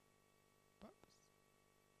office purpose.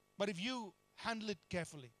 But if you handle it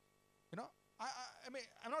carefully, I mean,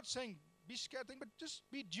 I'm not saying be scared thing, but just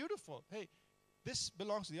be dutiful. Hey, this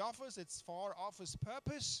belongs to the office. It's for office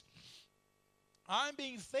purpose. I'm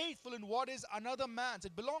being faithful in what is another man's.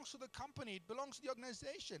 It belongs to the company. It belongs to the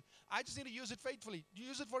organization. I just need to use it faithfully.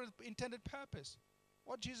 Use it for its intended purpose.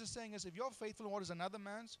 What Jesus is saying is, if you're faithful in what is another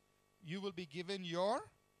man's, you will be given your.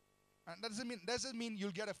 And that doesn't mean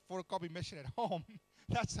you'll get a photocopy machine at home.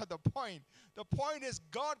 That's not the point. The point is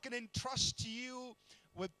God can entrust you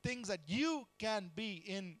with things that you can be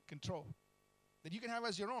in control, that you can have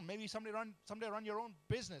as your own. Maybe someday run your own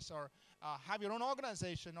business, or have your own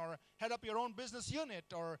organization, or head up your own business unit,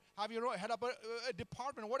 or head up a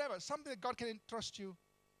department, or whatever. Something that God can entrust you,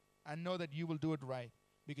 and know that you will do it right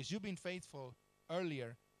because you've been faithful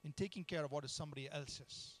earlier in taking care of what is somebody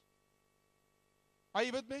else's. Are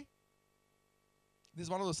you with me? This is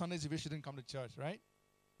one of those Sundays you wish you didn't come to church, right?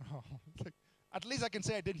 Oh, at least I can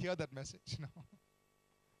say I didn't hear that message.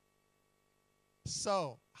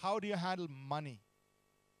 So, how do you handle money?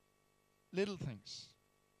 Little things.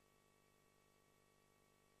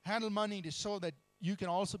 Handle money to show that you can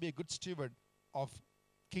also be a good steward of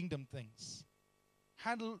kingdom things.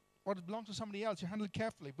 Handle what belongs to somebody else. You handle it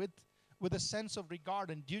carefully with a sense of regard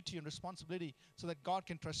and duty and responsibility so that God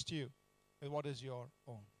can trust you with what is your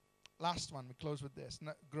own. Last one, we close with this,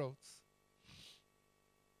 growth.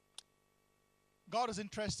 God is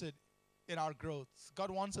interested in our growth. God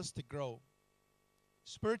wants us to grow.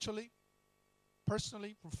 Spiritually,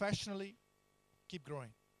 personally, professionally, keep growing.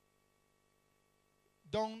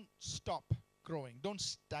 Don't stop growing. Don't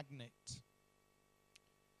stagnate.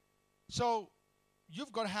 So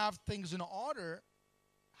you've got to have things in order,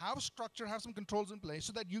 have structure, have some controls in place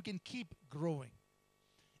so that you can keep growing.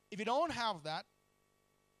 If you don't have that,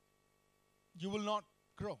 you will not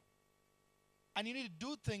grow. And you need to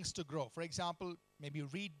do things to grow. For example, maybe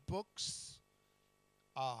read books,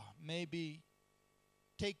 maybe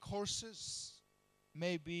take courses,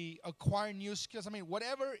 maybe acquire new skills. I mean,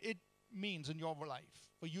 whatever it means in your life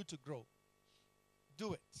for you to grow,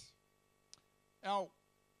 do it. Now,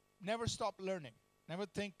 never stop learning. Never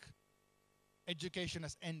think education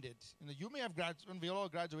has ended. You may have we all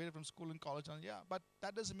graduated from school and college, but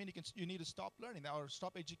that doesn't mean you need to stop learning or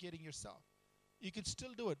stop educating yourself. You can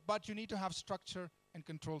still do it, but you need to have structure and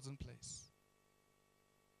controls in place.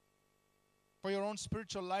 For your own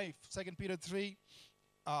spiritual life, 2 Peter 3,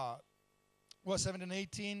 verse 7 and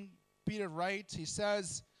 18, Peter writes, he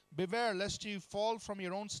says, beware lest you fall from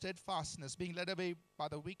your own steadfastness, being led away by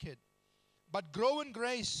the wicked, but grow in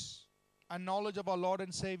grace and knowledge of our Lord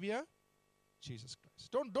and Savior, Jesus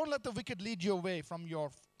Christ. Don't let the wicked lead you away from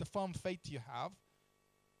the firm faith you have.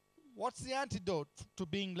 What's the antidote to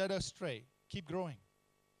being led astray? Keep growing.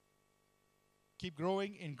 Keep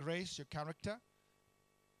growing in grace, your character.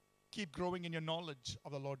 Keep growing in your knowledge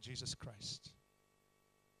of the Lord Jesus Christ.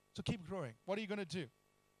 So keep growing. What are you going to do?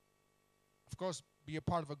 Of course, be a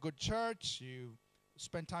part of a good church. You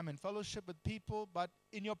spend time in fellowship with people. But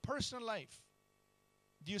in your personal life,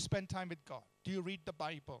 do you spend time with God? Do you read the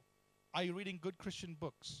Bible? Are you reading good Christian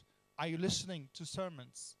books? Are you listening to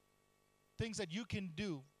sermons? Things that you can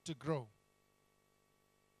do to grow.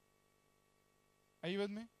 Are you with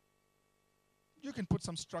me? You can put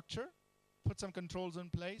some structure, put some controls in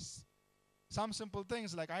place. Some simple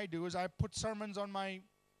things like I do is I put sermons on my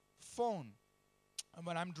phone. And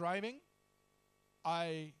when I'm driving,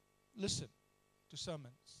 I listen to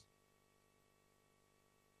sermons.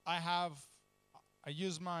 I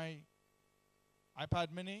use my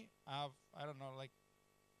iPad mini. I have, like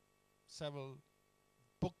several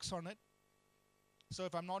books on it. So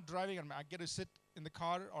if I'm not driving and I get to sit in the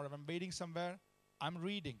car, or if I'm waiting somewhere, I'm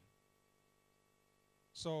reading.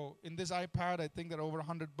 So in this iPad, I think there are over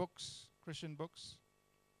 100 books, Christian books.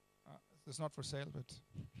 It's not for sale, but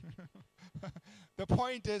the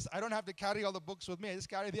point is I don't have to carry all the books with me. I just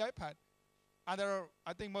carry the iPad. And there are,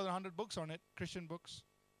 I think, more than 100 books on it, Christian books.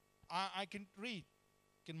 I can read,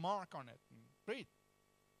 can mark on it, and read.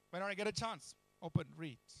 Whenever I get a chance, open,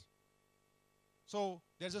 read. So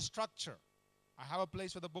there's a structure. I have a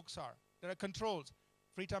place where the books are. There are controls.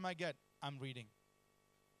 Free time I get, I'm reading.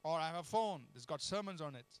 Or I have a phone that's got sermons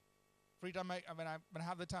on it. Free time, when I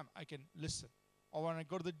have the time, I can listen. Or when I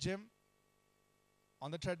go to the gym, on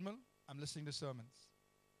the treadmill, I'm listening to sermons.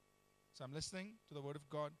 So I'm listening to the Word of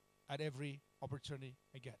God at every opportunity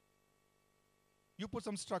I get. You put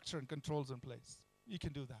some structure and controls in place. You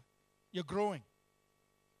can do that. You're growing.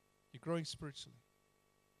 You're growing spiritually.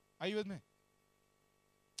 Are you with me?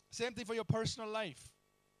 Same thing for your personal life.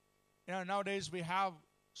 Nowadays we have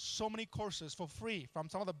so many courses for free from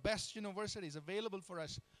some of the best universities available for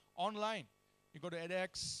us online. You go to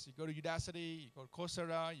edX, you go to Udacity, you go to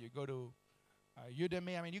Coursera, you go to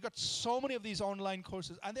Udemy. You got so many of these online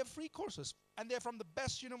courses, and they're free courses, and they're from the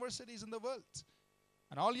best universities in the world.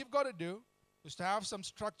 And all you've got to do is to have some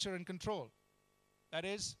structure and control. That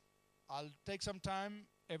is, I'll take some time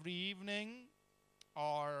every evening,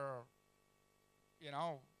 or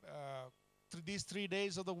these 3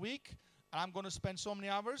 days of the week, and I'm going to spend so many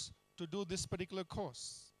hours to do this particular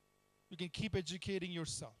course. You can keep educating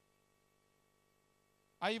yourself.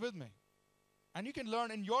 Are you with me? And you can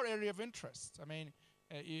learn in your area of interest.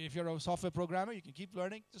 If you're a software programmer, you can keep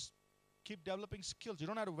learning. Just keep developing skills. You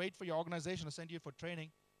don't have to wait for your organization to send you for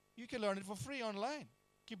training. You can learn it for free online.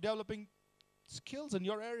 Keep developing skills in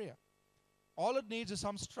your area. All it needs is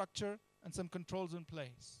some structure and some controls in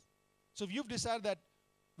place. So if you've decided that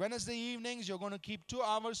Wednesday evenings you're going to keep 2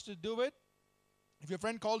 hours to do it, if your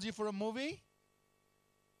friend calls you for a movie,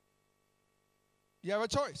 you have a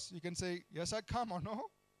choice. You can say, yes, I come, or no.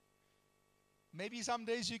 Maybe some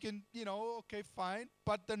days you can, okay, fine.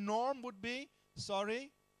 But the norm would be,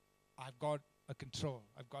 sorry, I've got a control.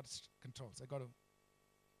 I've got controls. I've got to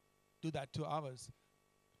do that 2 hours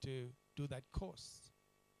to do that course.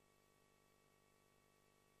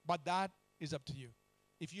 But that is up to you.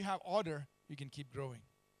 If you have order, you can keep growing.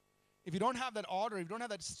 If you don't have that order, if you don't have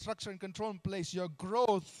that structure and control in place, your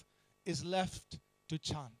growth is left to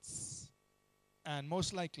chance. And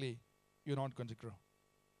most likely, you're not going to grow.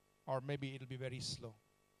 Or maybe it'll be very slow.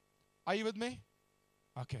 Are you with me?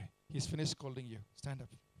 Okay. He's finished scolding you. Stand up.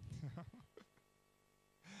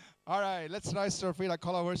 All right. Let's rise to our feet. I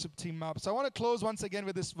call our worship team up. So I want to close once again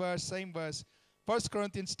with this verse, same verse. 1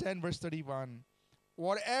 Corinthians 10, verse 31.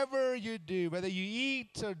 Whatever you do, whether you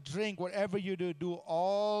eat or drink, whatever you do, do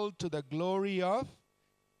all to the glory of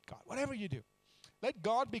God. Whatever you do. Let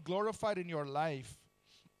God be glorified in your life.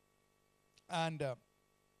 And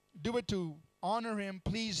do it to honor Him,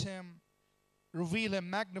 please Him, reveal Him,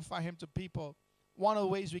 magnify Him to people. One of the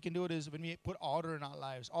ways we can do it is when we put order in our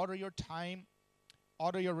lives. Order your time,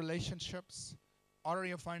 order your relationships, order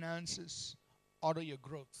your finances, order your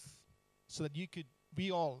growth. So that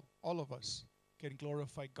all of us, can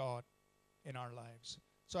glorify God in our lives.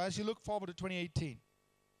 So as you look forward to 2018,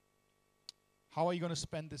 how are you going to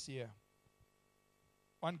spend this year?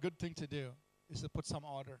 One good thing to do is to put some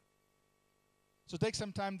order. So take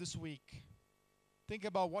some time this week. Think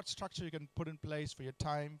about what structure you can put in place for your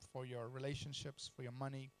time, for your relationships, for your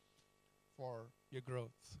money, for your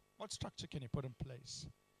growth. What structure can you put in place?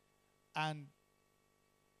 And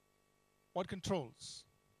what controls?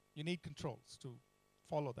 You need controls to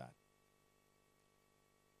follow that.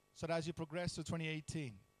 so that as you progress to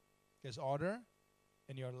 2018, there's order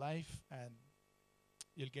in your life and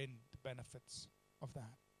you'll gain the benefits of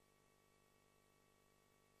that.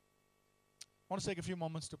 I want to take a few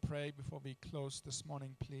moments to pray before we close this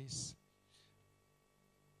morning, please.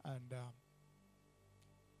 And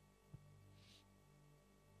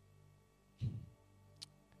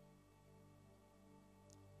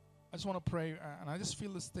I just want to pray, and I just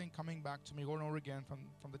feel this thing coming back to me over and over again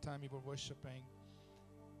from the time we were worshiping.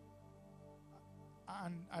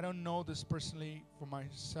 And I don't know this personally for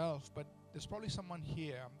myself, but there's probably someone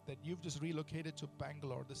here that you've just relocated to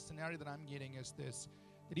Bangalore. The scenario that I'm getting is this,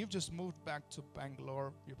 that you've just moved back to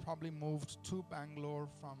Bangalore. You probably moved to Bangalore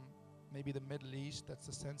from maybe the Middle East. That's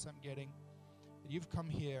the sense I'm getting. That you've come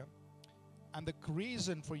here, and the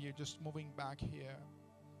reason for you just moving back here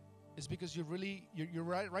is because you're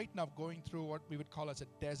right now going through what we would call as a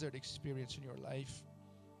desert experience in your life,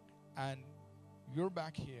 and you're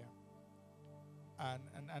back here,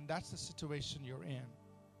 and that's the situation you're in.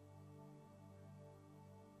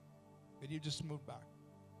 That you just moved back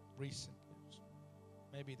recently,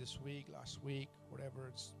 maybe this week, last week, whatever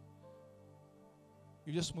it's.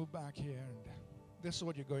 You just moved back here, and this is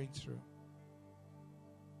what you're going through.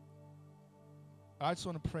 I just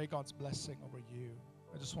want to pray God's blessing over you.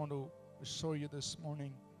 I just want to assure you this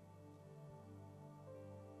morning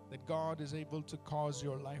that God is able to cause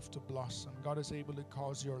your life to blossom. God is able to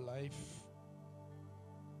cause your life.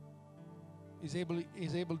 He's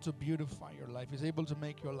able to beautify your life. He's able to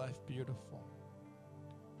make your life beautiful.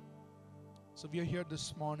 So if you're here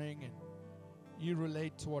this morning and you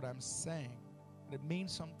relate to what I'm saying, and it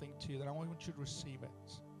means something to you, then I want you to receive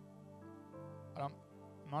it. And I'm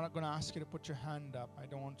not going to ask you to put your hand up. I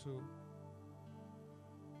don't want to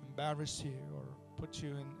embarrass you or put you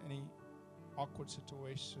in any awkward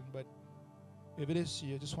situation, but if it is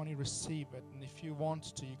you, I just want you to receive it. And if you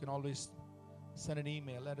want to, you can always send an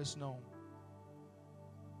email, let us know.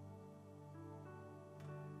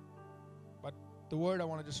 But the word I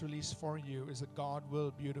want to just release for you is that God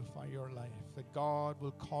will beautify your life, that God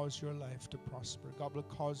will cause your life to prosper. God will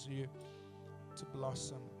cause you to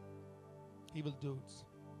blossom. He will do it.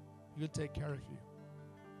 He will take care of you.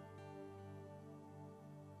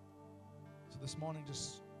 So this morning,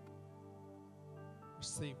 just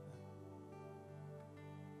receive that.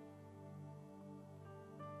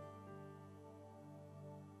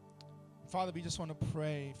 Father, we just want to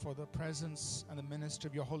pray for the presence and the ministry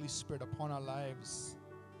of your Holy Spirit upon our lives,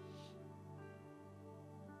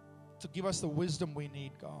 to give us the wisdom we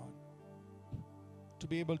need, God, to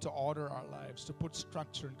be able to order our lives, to put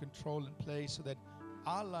structure and control in place so that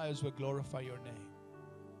our lives will glorify your name.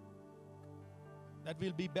 That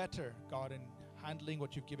we'll be better, God, in handling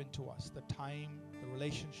what you've given to us, the time, the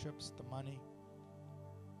relationships, the money,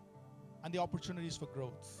 and the opportunities for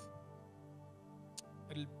growth.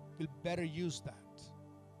 We'll better use that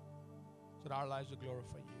so that our lives will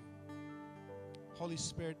glorify you. Holy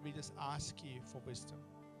Spirit, we just ask you for wisdom.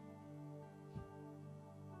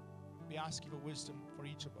 We ask you for wisdom for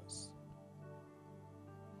each of us.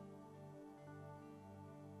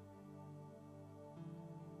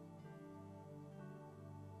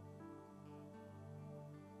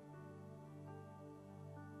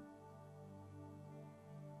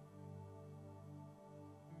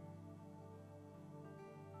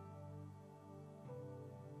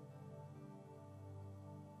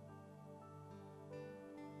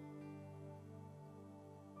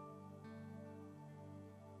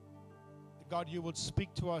 God, you would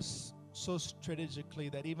speak to us so strategically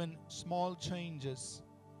that even small changes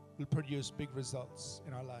will produce big results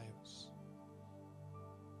in our lives.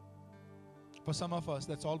 For some of us,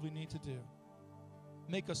 that's all we need to do.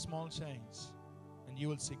 Make a small change, and you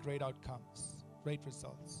will see great outcomes, great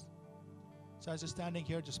results. So as you're standing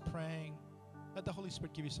here just praying, let the Holy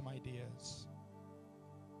Spirit give you some ideas.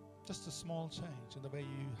 Just a small change in the way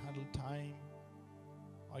you handle time,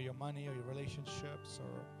 or your money, or your relationships,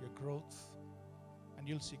 or your growth, and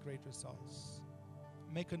you'll see great results.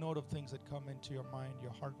 Make a note of things that come into your mind,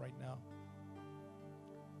 your heart right now.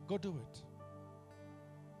 Go do it.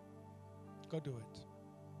 Go do it.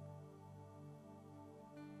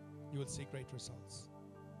 You will see great results.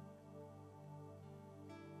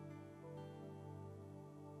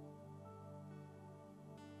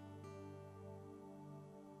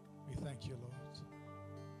 We thank you, Lord.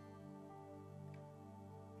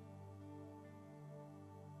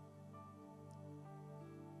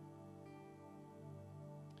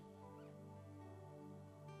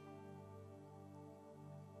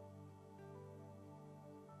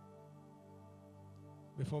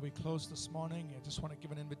 Before we close this morning, I just want to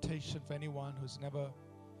give an invitation for anyone who's never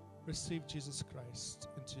receive Jesus Christ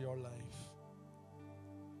into your life.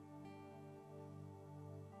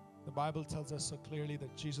 The Bible tells us so clearly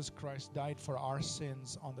that Jesus Christ died for our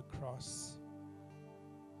sins on the cross.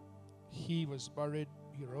 He was buried,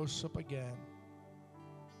 he rose up again,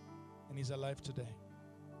 and he's alive today.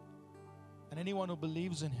 And anyone who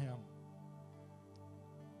believes in him,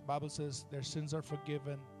 the Bible says their sins are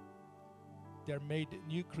forgiven, they're made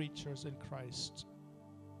new creatures in Christ,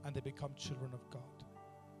 and they become children of God.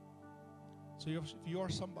 So if you are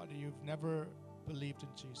somebody, you've never believed in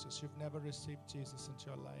Jesus, you've never received Jesus into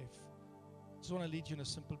your life, I just want to lead you in a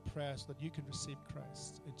simple prayer so that you can receive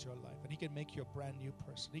Christ into your life, and he can make you a brand new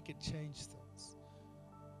person. He can change things.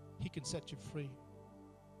 He can set you free.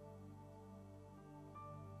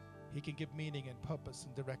 He can give meaning and purpose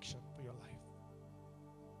and direction for your life.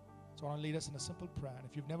 So I want to lead us in a simple prayer. And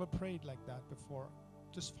if you've never prayed like that before,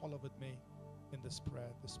 just follow with me in this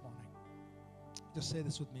prayer this morning. Just say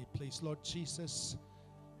this with me, please. Lord Jesus,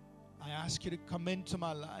 I ask you to come into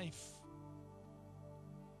my life.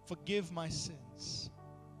 Forgive my sins.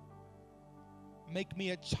 Make me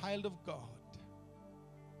a child of God.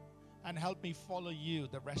 And help me follow you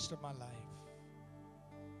the rest of my life.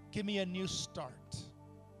 Give me a new start,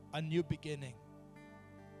 a new beginning,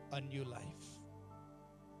 a new life.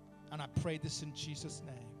 And I pray this in Jesus'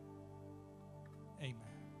 name. Amen.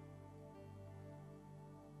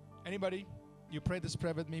 Anybody, you pray this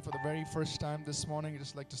prayer with me for the very first time this morning? I'd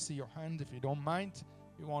just like to see your hand if you don't mind.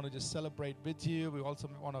 We want to just celebrate with you. We also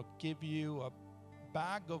want to give you a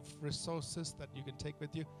bag of resources that you can take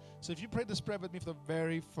with you. So if you pray this prayer with me for the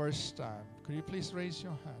very first time, could you please raise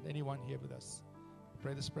your hand? Anyone here with us?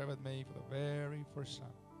 Pray this prayer with me for the very first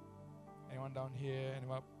time. Anyone down here?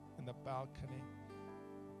 Anyone up in the balcony?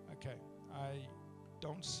 Okay, I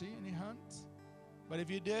don't see any hands. But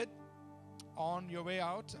if you did, on your way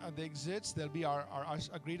out at the exits, there'll be our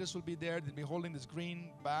greeters will be there. They'll be holding this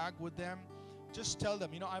green bag with them. Just tell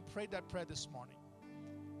them, I prayed that prayer this morning.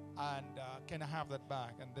 And can I have that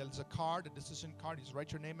bag? And there's a card, a decision card. You just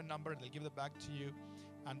write your name and number, and they'll give it back to you.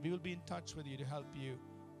 And we will be in touch with you to help you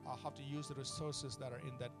how to use the resources that are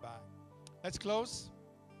in that bag. Let's close,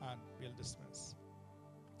 and we'll dismiss.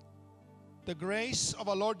 The grace of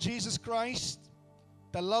our Lord Jesus Christ,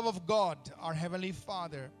 the love of God, our Heavenly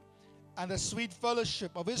Father, and the sweet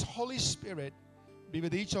fellowship of His Holy Spirit be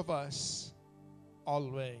with each of us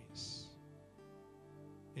always.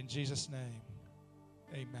 In Jesus' name,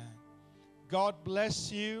 amen. God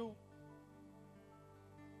bless you.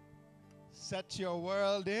 Set your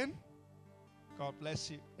world in. God bless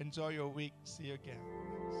you. Enjoy your week. See you again.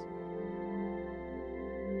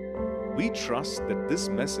 We trust that this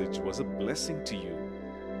message was a blessing to you.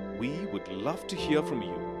 We would love to hear from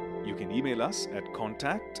you. You can email us at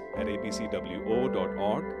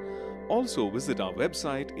contact@abcwo.org. Also visit our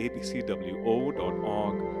website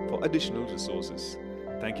abcwo.org for additional resources.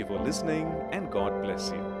 Thank you for listening, and God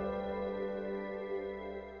bless you.